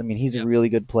Angels. I mean, he's a yeah, really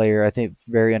good player. I think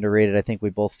very underrated. I think we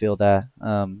both feel that.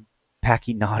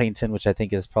 Packy Noddington, which I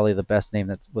think is probably the best name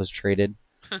that was traded,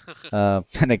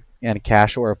 and a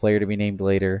cash or a player to be named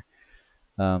later.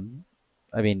 Um,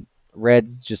 I mean,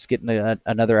 Reds just getting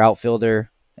another outfielder.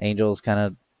 Angels kind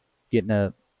of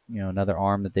getting another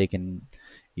arm that they can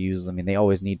use. I mean, they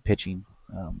always need pitching,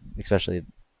 especially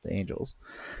the Angels.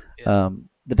 yeah,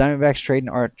 The Diamondbacks trading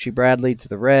Archie Bradley to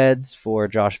the Reds for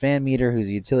Josh Van Meter, who's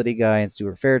a utility guy, and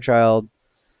Stuart Fairchild.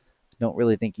 Don't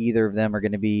really think either of them are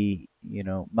going to be,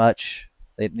 much.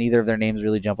 Neither of their names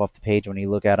really jump off the page when you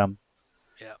look at them.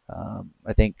 Yeah.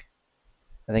 I think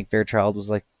Fairchild was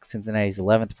like Cincinnati's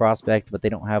 11th prospect, but they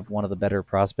don't have one of the better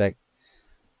prospect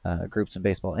groups in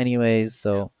baseball, anyways.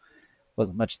 Yeah. So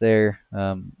wasn't much there.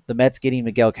 The Mets getting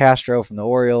Miguel Castro from the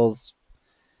Orioles.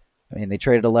 I mean, they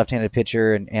traded a left-handed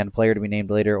pitcher and a player to be named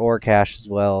later, or Cash as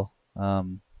well. I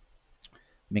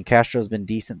mean, Castro's been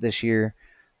decent this year,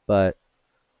 but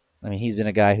I mean, he's been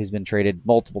a guy who's been traded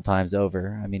multiple times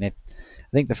over. I mean, I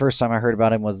think the first time I heard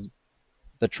about him was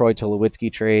the Troy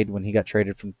Tulowitzki trade when he got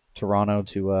traded from Toronto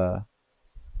to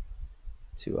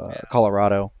Yeah.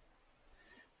 Colorado.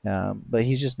 But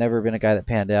he's just never been a guy that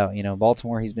panned out.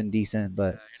 Baltimore, he's been decent,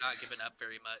 but You're not giving up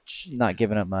very much not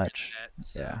giving up in the much. Mets.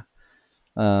 So Yeah.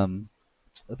 Um,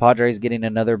 the Padres getting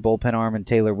another bullpen arm in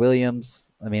Taylor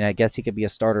Williams. I mean, I guess he could be a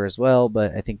starter as well,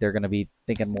 but I think they're going to be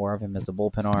thinking more of him as a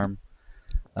bullpen arm.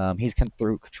 He's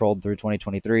controlled through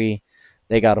 2023.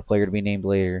 They got a player to be named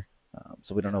later,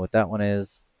 so we don't yeah. know what that one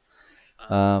is.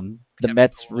 Um, The Kevin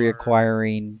Mets Pillar.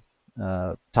 reacquiring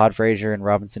Todd Frazier and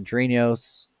Robinson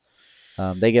Chirinos.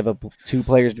 They give up two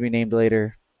players to be named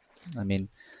later. I mean,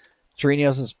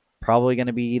 Chirinos is probably going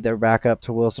to be their backup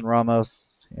to Wilson Ramos.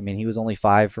 I mean, he was only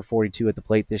 5 for 42 at the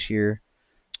plate this year.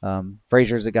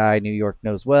 Frazier's a guy New York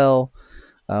knows well.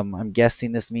 I'm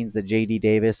guessing this means that J.D.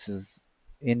 Davis is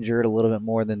injured a little bit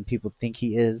more than people think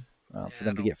he is for Yeah, I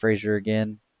them to don't. get Frazier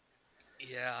again.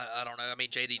 Yeah, I don't know. I mean,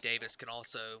 J.D. Davis can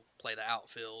also play the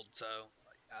outfield, so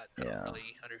I don't Yeah,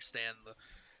 really understand the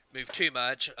move too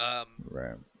much.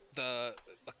 right. The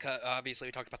cut. Obviously,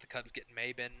 we talked about the Cubs getting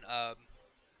Maben.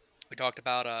 We talked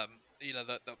about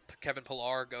the Kevin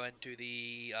Pillar going to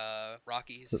the The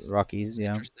Rockies. Rockies, It's yeah.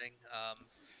 interesting. I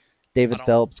David don't.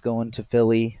 Phelps going to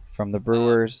Philly from the Um,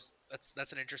 Brewers.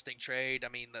 that's an interesting trade. I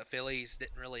mean, the Phillies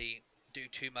didn't really do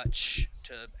too much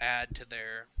to add to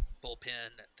their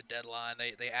bullpen at the deadline.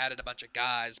 They added a bunch of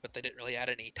guys, but they didn't really add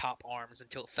any top arms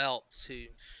until Phelps, who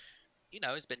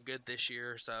has been good this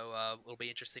year. So it'll be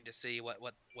interesting to see what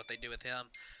they do with him.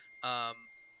 Um,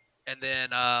 and then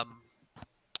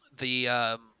the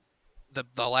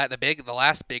the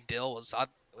last big deal was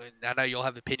I know you'll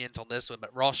have opinions on this one,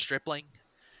 but Ross Stripling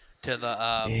to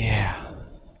Yeah.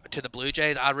 the Blue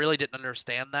Jays. I really didn't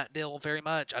understand that deal very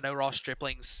much. I know Ross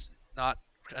Stripling's not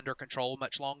under control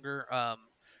much longer.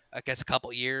 I guess a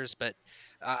couple years, but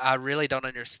I really don't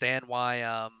understand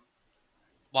why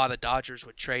the Dodgers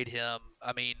would trade him.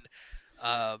 I mean,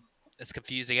 um, it's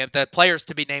confusing. If the players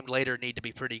to be named later need to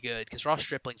be pretty good because Ross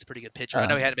Stripling's a pretty good pitcher. I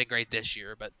know he Um, hadn't been great this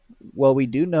year, but well, we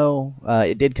do know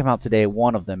it did come out today,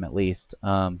 one of them at least,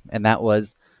 and that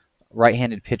was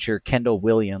right-handed pitcher Kendall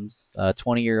Williams,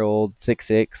 20-year-old,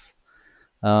 6'6".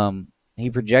 He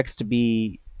projects to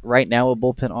be right now a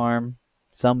bullpen arm.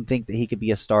 Some think that he could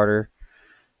be a starter.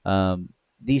 Um,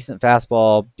 Decent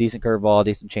fastball, decent curveball,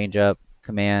 decent changeup,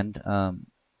 command.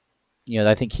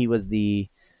 I think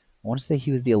I want to say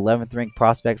he was the 11th ranked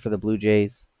prospect for the Blue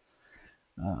Jays.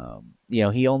 He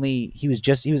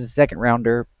was a second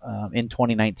rounder in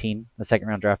 2019, a second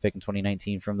round draft pick in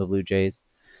 2019 from the Blue Jays.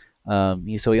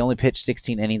 So he only pitched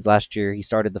 16 innings last year. He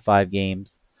started the 5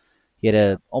 games. He had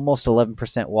yeah, a almost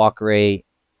 11% walk rate,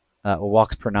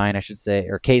 walks per nine, I should say,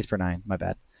 or Ks per nine. My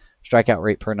bad. Strikeout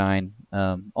rate per nine,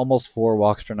 almost 4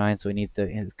 walks per nine. So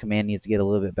his command needs to get a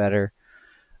little bit better.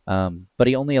 But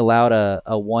he only allowed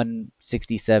a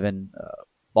 167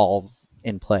 balls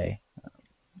in play,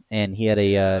 and he had a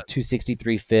yeah,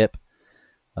 263 FIP,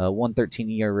 113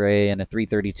 ERA, and a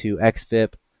 332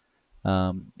 xFIP.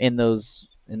 In those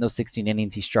 16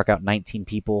 innings, he struck out 19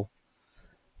 people.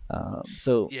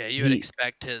 So yeah. he, You would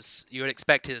expect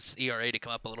his ERA to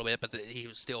come up a little bit, but he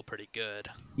was still pretty good.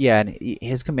 yeah, and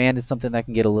his command is something that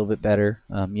can get a little bit better.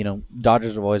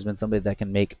 Dodgers have always been somebody that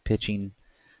can make pitching.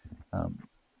 Um,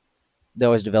 they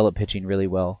always develop pitching really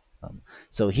well.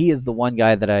 So he is the one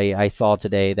guy that I saw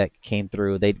today that came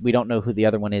through. We don't know who the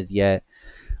other one is yet.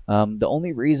 The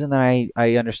only reason that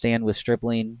I understand with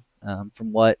Stripling,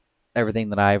 from what everything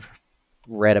that I've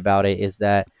read about it, is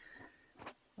that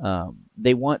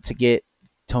they want to get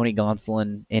Tony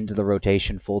Gonsolin into the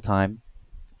rotation full time,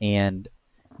 and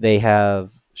they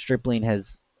have Stripling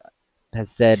has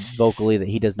said vocally that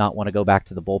he does not want to go back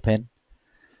to the bullpen.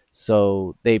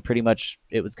 So they pretty much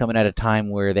it was coming at a time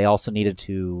where they also needed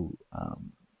to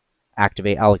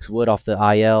activate Alex Wood off the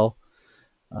IL.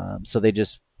 So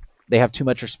they have too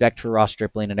much respect for Ross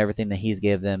Stripling and everything that he's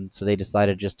gave them. So they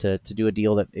decided just to do a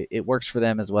deal that it works for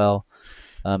them as well.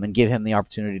 and give him the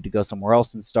opportunity to go somewhere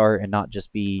else and start and not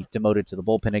just be demoted to the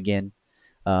bullpen again.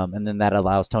 And then that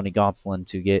allows Tony Gonsolin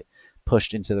to get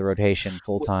pushed into the rotation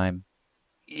full time.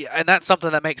 Yeah, and that's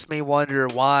something that makes me wonder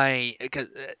why. Because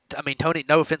I mean, Tony.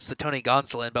 No offense to Tony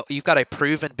Gonsolin, but you've got a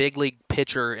proven big league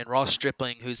pitcher in Ross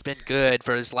Stripling who's been good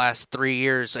for his last 3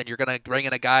 years, and you're going to bring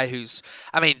in a guy who's.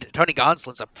 I mean, Tony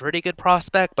Gonsolin's a pretty good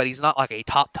prospect, but he's not like a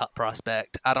top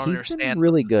prospect. I don't He's been understand.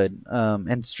 really good,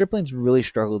 and Stripling's really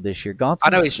struggled this year. I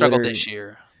know Gonsolin's he struggled splitter, this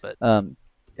year, but um,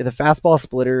 the fastball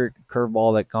splitter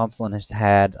curveball that Gonsolin has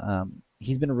had,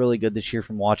 he's been really good this year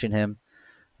from watching him.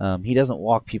 He doesn't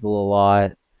walk people a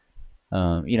lot.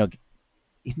 You know,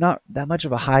 he's not that much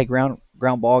of a high ground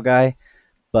ball guy,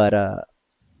 but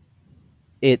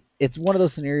it's one of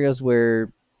those scenarios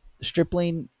where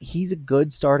Stripling, he's a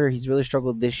good starter. He's really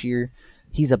struggled this year.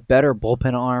 He's a better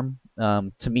bullpen arm,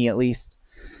 to me at least.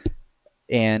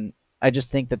 And I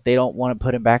just think that they don't want to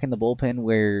put him back in the bullpen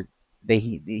where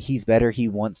he's better. He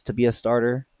wants to be a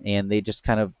starter, and they just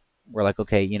kind of were like,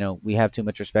 okay, we have too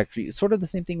much respect for you. Sort of the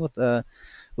same thing with Kenta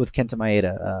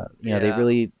Maeda. They yeah,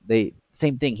 really they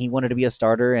same thing. He wanted to be a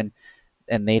starter, and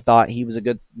they thought he was a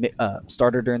good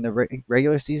starter during the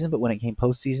regular season, but when it came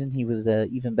postseason, he was an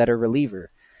even better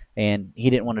reliever, and he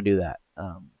didn't want to do that.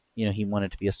 He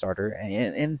wanted to be a starter,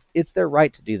 and it's their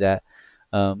right to do that.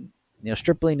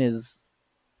 Stripling is.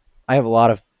 I have a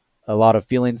lot of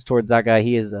feelings towards that guy.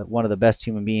 He is one of the best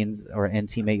human beings or and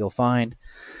teammate you'll find,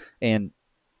 and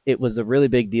it was a really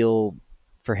big deal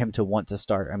for him to want to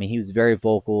start. I mean, he was very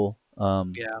vocal.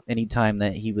 yeah, Anytime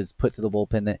that he was put to the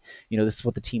bullpen, that this is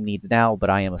what the team needs now, but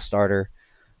I am a starter.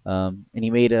 And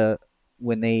he made a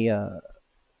when they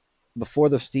before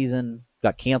the season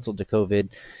got canceled to COVID,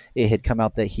 it had come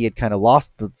out that he had kind of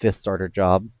lost the fifth starter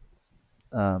job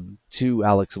to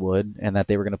Alex Wood, and that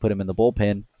they were going to put him in the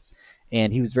bullpen.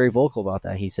 And he was very vocal about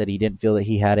that. He said he didn't feel that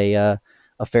he had a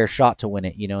fair shot to win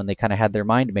it, and they kind of had their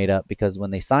mind made up because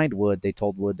when they signed Wood, they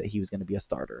told Wood that he was going to be a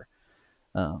starter.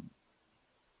 Um,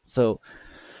 so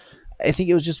I think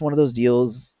it was just one of those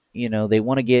deals. They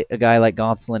want to get a guy like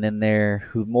Gonsolin in there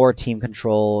who more team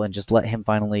control and just let him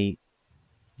finally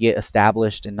get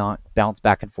established and not bounce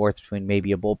back and forth between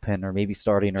maybe a bullpen or maybe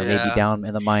starting or maybe yeah, down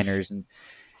in the minors. And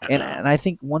I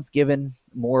think once given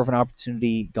more of an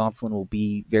opportunity, Gonsolin will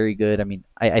be very good. I mean,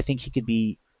 I think he could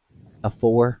be a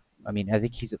four. I mean, I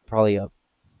think he's probably a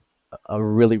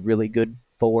really really good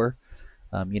four.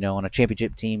 On a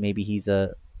championship team, maybe he's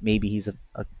a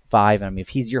five. I mean, if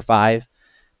he's your five,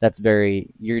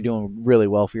 you're doing really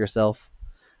well for yourself.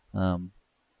 Um,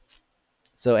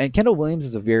 and Kendall Williams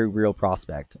is a very real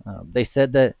prospect. They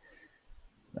said that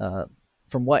uh,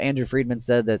 from what Andrew Friedman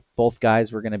said that both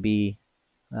guys were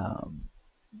um,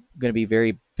 going to be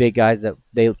very big guys that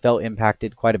they felt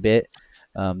impacted quite a bit.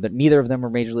 That neither of them were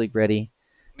major league ready.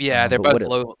 yeah. They're But what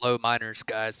both it, low minors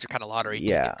guys. They're kind of lottery ticket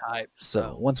Yeah. types. So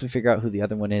So once we figure out who the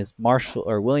other one is, Marshall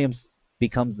or Williams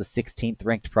becomes the 16th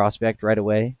ranked prospect right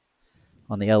away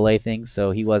on the LA thing.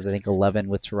 So he was, I think, 11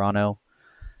 with Toronto.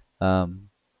 Um,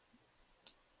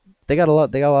 they got a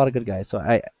lot. They got a lot of good guys. So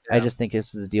I yeah, just think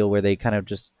this is a deal where they kind of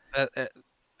just uh, uh,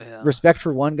 yeah, respect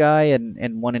for one guy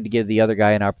and wanting to give the other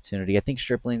guy an opportunity. I think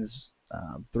Stripling's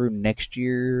through next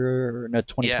year, no, yeah,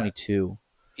 2022.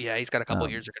 yeah. He's got a couple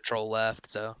Um, years of control left.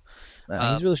 So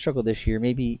um, he's really struggled this year.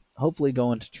 Maybe, hopefully,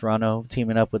 going to Toronto,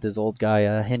 teaming up with his old guy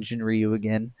Hyunjin Ryu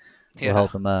again, will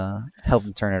yeah. help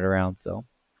him turn it around. So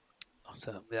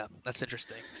So yeah, that's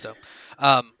interesting. So,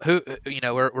 who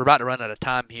we're about to run out of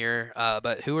time here,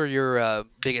 but who are your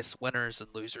biggest winners and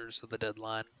losers of the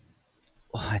deadline?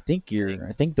 Think?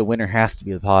 I think the winner has to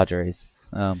be the Padres.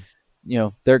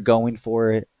 They're going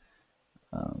for it.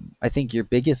 I think your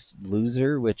biggest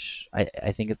loser, which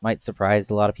I think it might surprise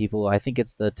a lot of people, I think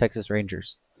it's the Texas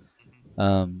Rangers. Mhm.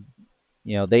 Um,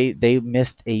 they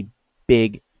missed a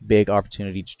big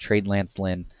opportunity to trade Lance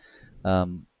Lynn.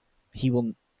 Um, he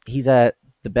will he's at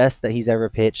the best that he's ever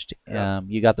pitched. Yeah,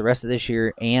 You got the rest of this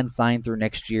year and signed through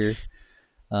next year.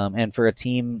 And for a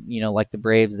team, like the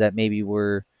Braves that maybe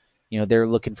were, they're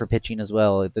looking for pitching as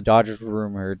well. The Dodgers were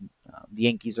rumored. The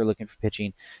Yankees are looking for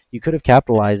pitching. You could have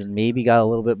capitalized and maybe got a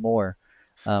little bit more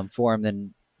for him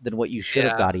than what you should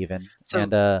have yeah. got even. So And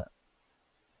go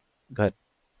ahead.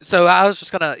 So I was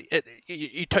just gonna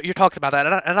you talked about that,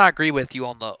 and I agree with you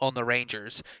on the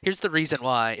Rangers. Here's the reason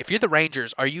why: if you're the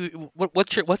Rangers, are you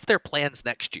what's their plans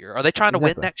next year? Are they trying to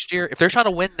win Exactly. next year? If they're trying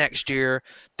to win next year,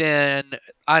 then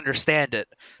I understand it.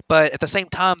 But at the same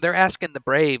time, they're asking the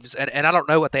Braves, and I don't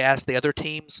know what they asked the other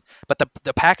teams, but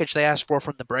the package they asked for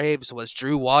from the Braves was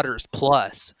Drew Waters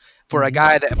plus. for a Hmm.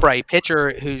 guy that for a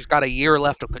pitcher who's got a year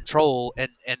left of control and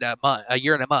a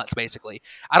year and a month basically.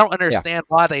 I don't Yeah. understand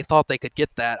why they thought they could get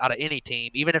that out of any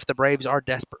team, even if the Braves are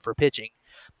desperate for pitching.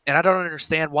 And I don't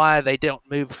understand why they don't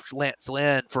move Lance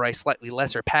Lynn for a slightly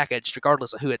lesser package,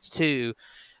 regardless of who it's to,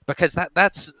 because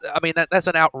that's I mean that's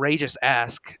an outrageous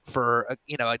ask for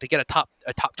to get a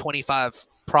top 25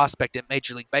 prospect in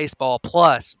Major League Baseball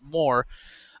plus more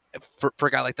for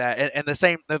a guy like that. And the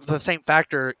same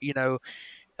factor, you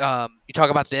talk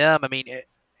about them. I mean,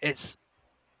 it's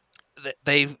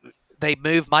they they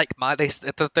move Mike Minor.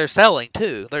 They're selling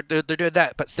too. They're doing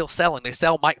that, but still selling. They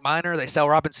sell Mike Minor. They sell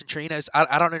Robinson Chirinos.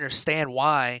 I don't understand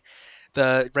why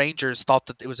the Rangers thought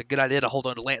that it was a good idea to hold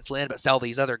on to Lance Lynn but sell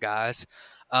these other guys.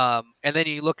 And then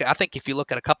I think if you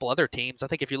look at a couple other teams, I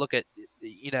think if you look at,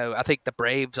 I think the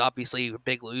Braves obviously a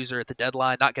big loser at the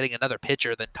deadline, not getting another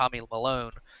pitcher than Tommy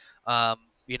Malone. Um,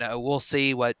 we'll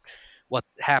see what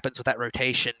happens with that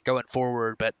rotation going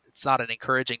forward, but it's not an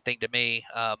encouraging thing to me.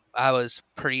 I was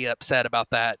pretty upset about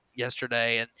that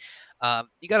yesterday, and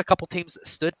you got a couple teams that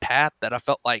stood pat that I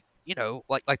felt like,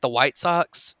 like the White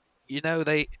Sox.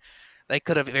 They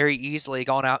could have very easily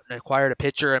gone out and acquired a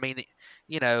pitcher. I mean,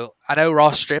 I know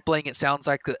Ross Stripling. It sounds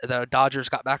like the Dodgers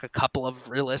got back a couple of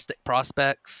realistic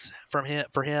prospects for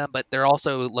him, but they're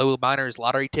also low minors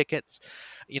lottery tickets.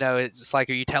 It's just like,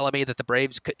 are you telling me that the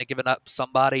Braves couldn't have given up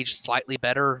somebody slightly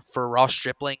better for Ross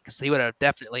Stripling? Because he would have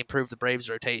definitely improved the Braves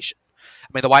rotation. I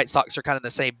mean, the White Sox are kind of in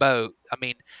the same boat. I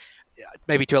mean,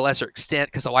 maybe to a lesser extent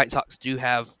because the White Sox do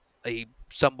have a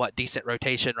somewhat decent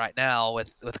rotation right now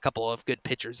with a couple of good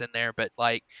pitchers in there, but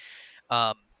like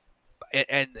um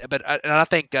and I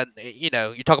think you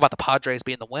talk about the Padres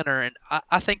being the winner, and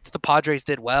I think that the Padres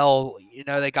did well.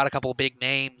 They got a couple of big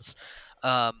names.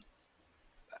 Um,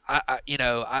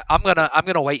 I'm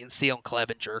gonna wait and see on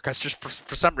Clevenger because just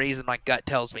for some reason my gut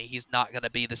tells me he's not gonna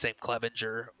be the same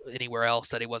Clevenger anywhere else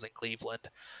that he was in Cleveland.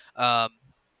 Um,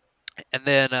 and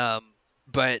then,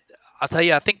 but I'll tell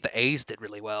you, I think the A's did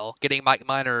really well getting Mike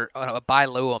Minor, a buy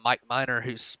low on Mike Minor,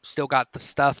 who's still got the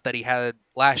stuff that he had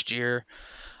last year.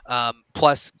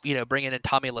 Plus, bringing in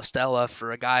Tommy La Stella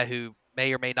for a guy who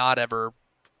may or may not ever,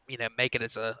 make it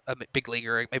as a big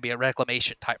leaguer, maybe a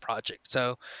reclamation type project.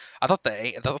 So I thought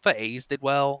the A's did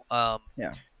well.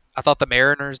 Yeah. I thought the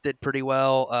Mariners did pretty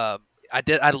well.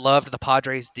 I loved the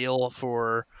Padres deal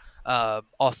for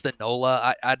Austin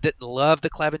Nola. I didn't love the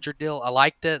Clevenger deal. I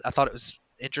liked it. I thought it was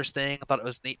interesting. I thought it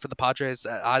was neat for the Padres.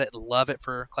 I didn't love it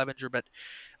for Clevenger,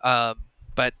 um,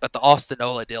 but the Austin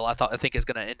Nola deal, I think is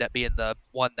going to end up being the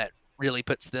one that really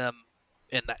puts them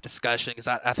in that discussion because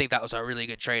I think that was a really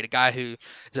good trade. A guy who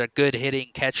is a good hitting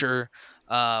catcher,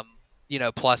 um,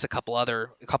 plus a couple of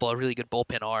really good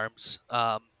bullpen arms.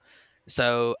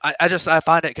 So I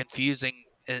find it confusing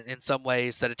in some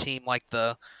ways that a team like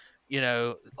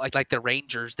like the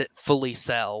Rangers didn't fully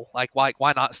sell. Like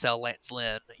why not sell Lance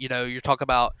Lynn? You're talking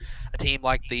about a team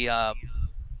like the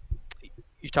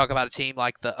you talk about a team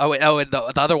like and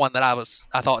the other one that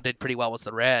I thought did pretty well was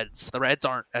the Reds. The Reds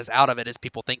aren't as out of it as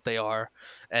people think they are,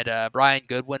 and Brian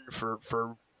Goodwin for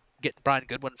getting Brian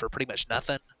Goodwin for pretty much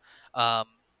nothing. Um,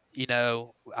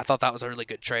 I thought that was a really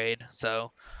good trade.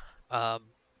 So um,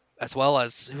 as well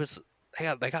as who was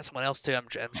they got someone else too. I'm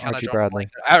kind of Archie drawing a blank.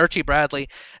 Bradley. Archie Bradley,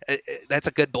 that's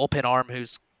a good bullpen arm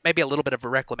who's maybe a little bit of a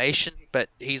reclamation, but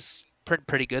he's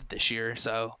pretty good this year.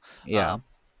 So Yeah. um,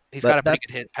 he's got But a pretty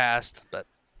good that's hit past, but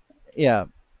yeah.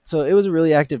 So it was a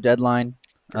really active deadline.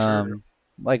 for sure. Um,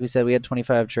 like we said, we had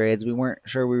 25 trades. We weren't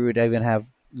sure we would even have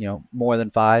more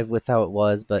than five with how it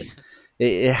was, but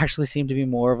it actually seemed to be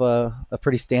more of a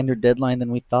pretty standard deadline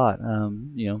than we thought.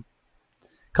 A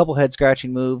couple head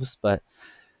scratching moves, but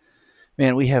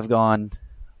man, we have gone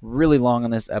really long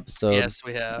on this episode. Yes,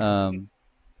 we have. Um,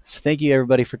 so thank you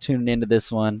everybody for tuning into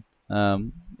this one.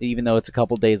 Even though it's a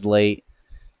couple days late,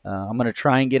 I'm gonna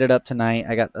try and get it up tonight.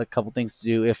 I got a couple things to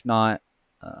do. If not,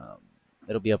 um,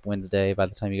 it'll be up Wednesday. By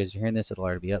the time you guys are hearing this, it'll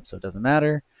already be up, so it doesn't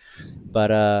matter.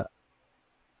 But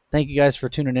thank you guys for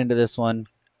tuning into this one,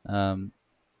 um,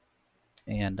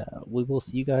 and we will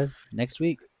see you guys next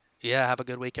week. Yeah, have a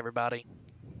good week, everybody.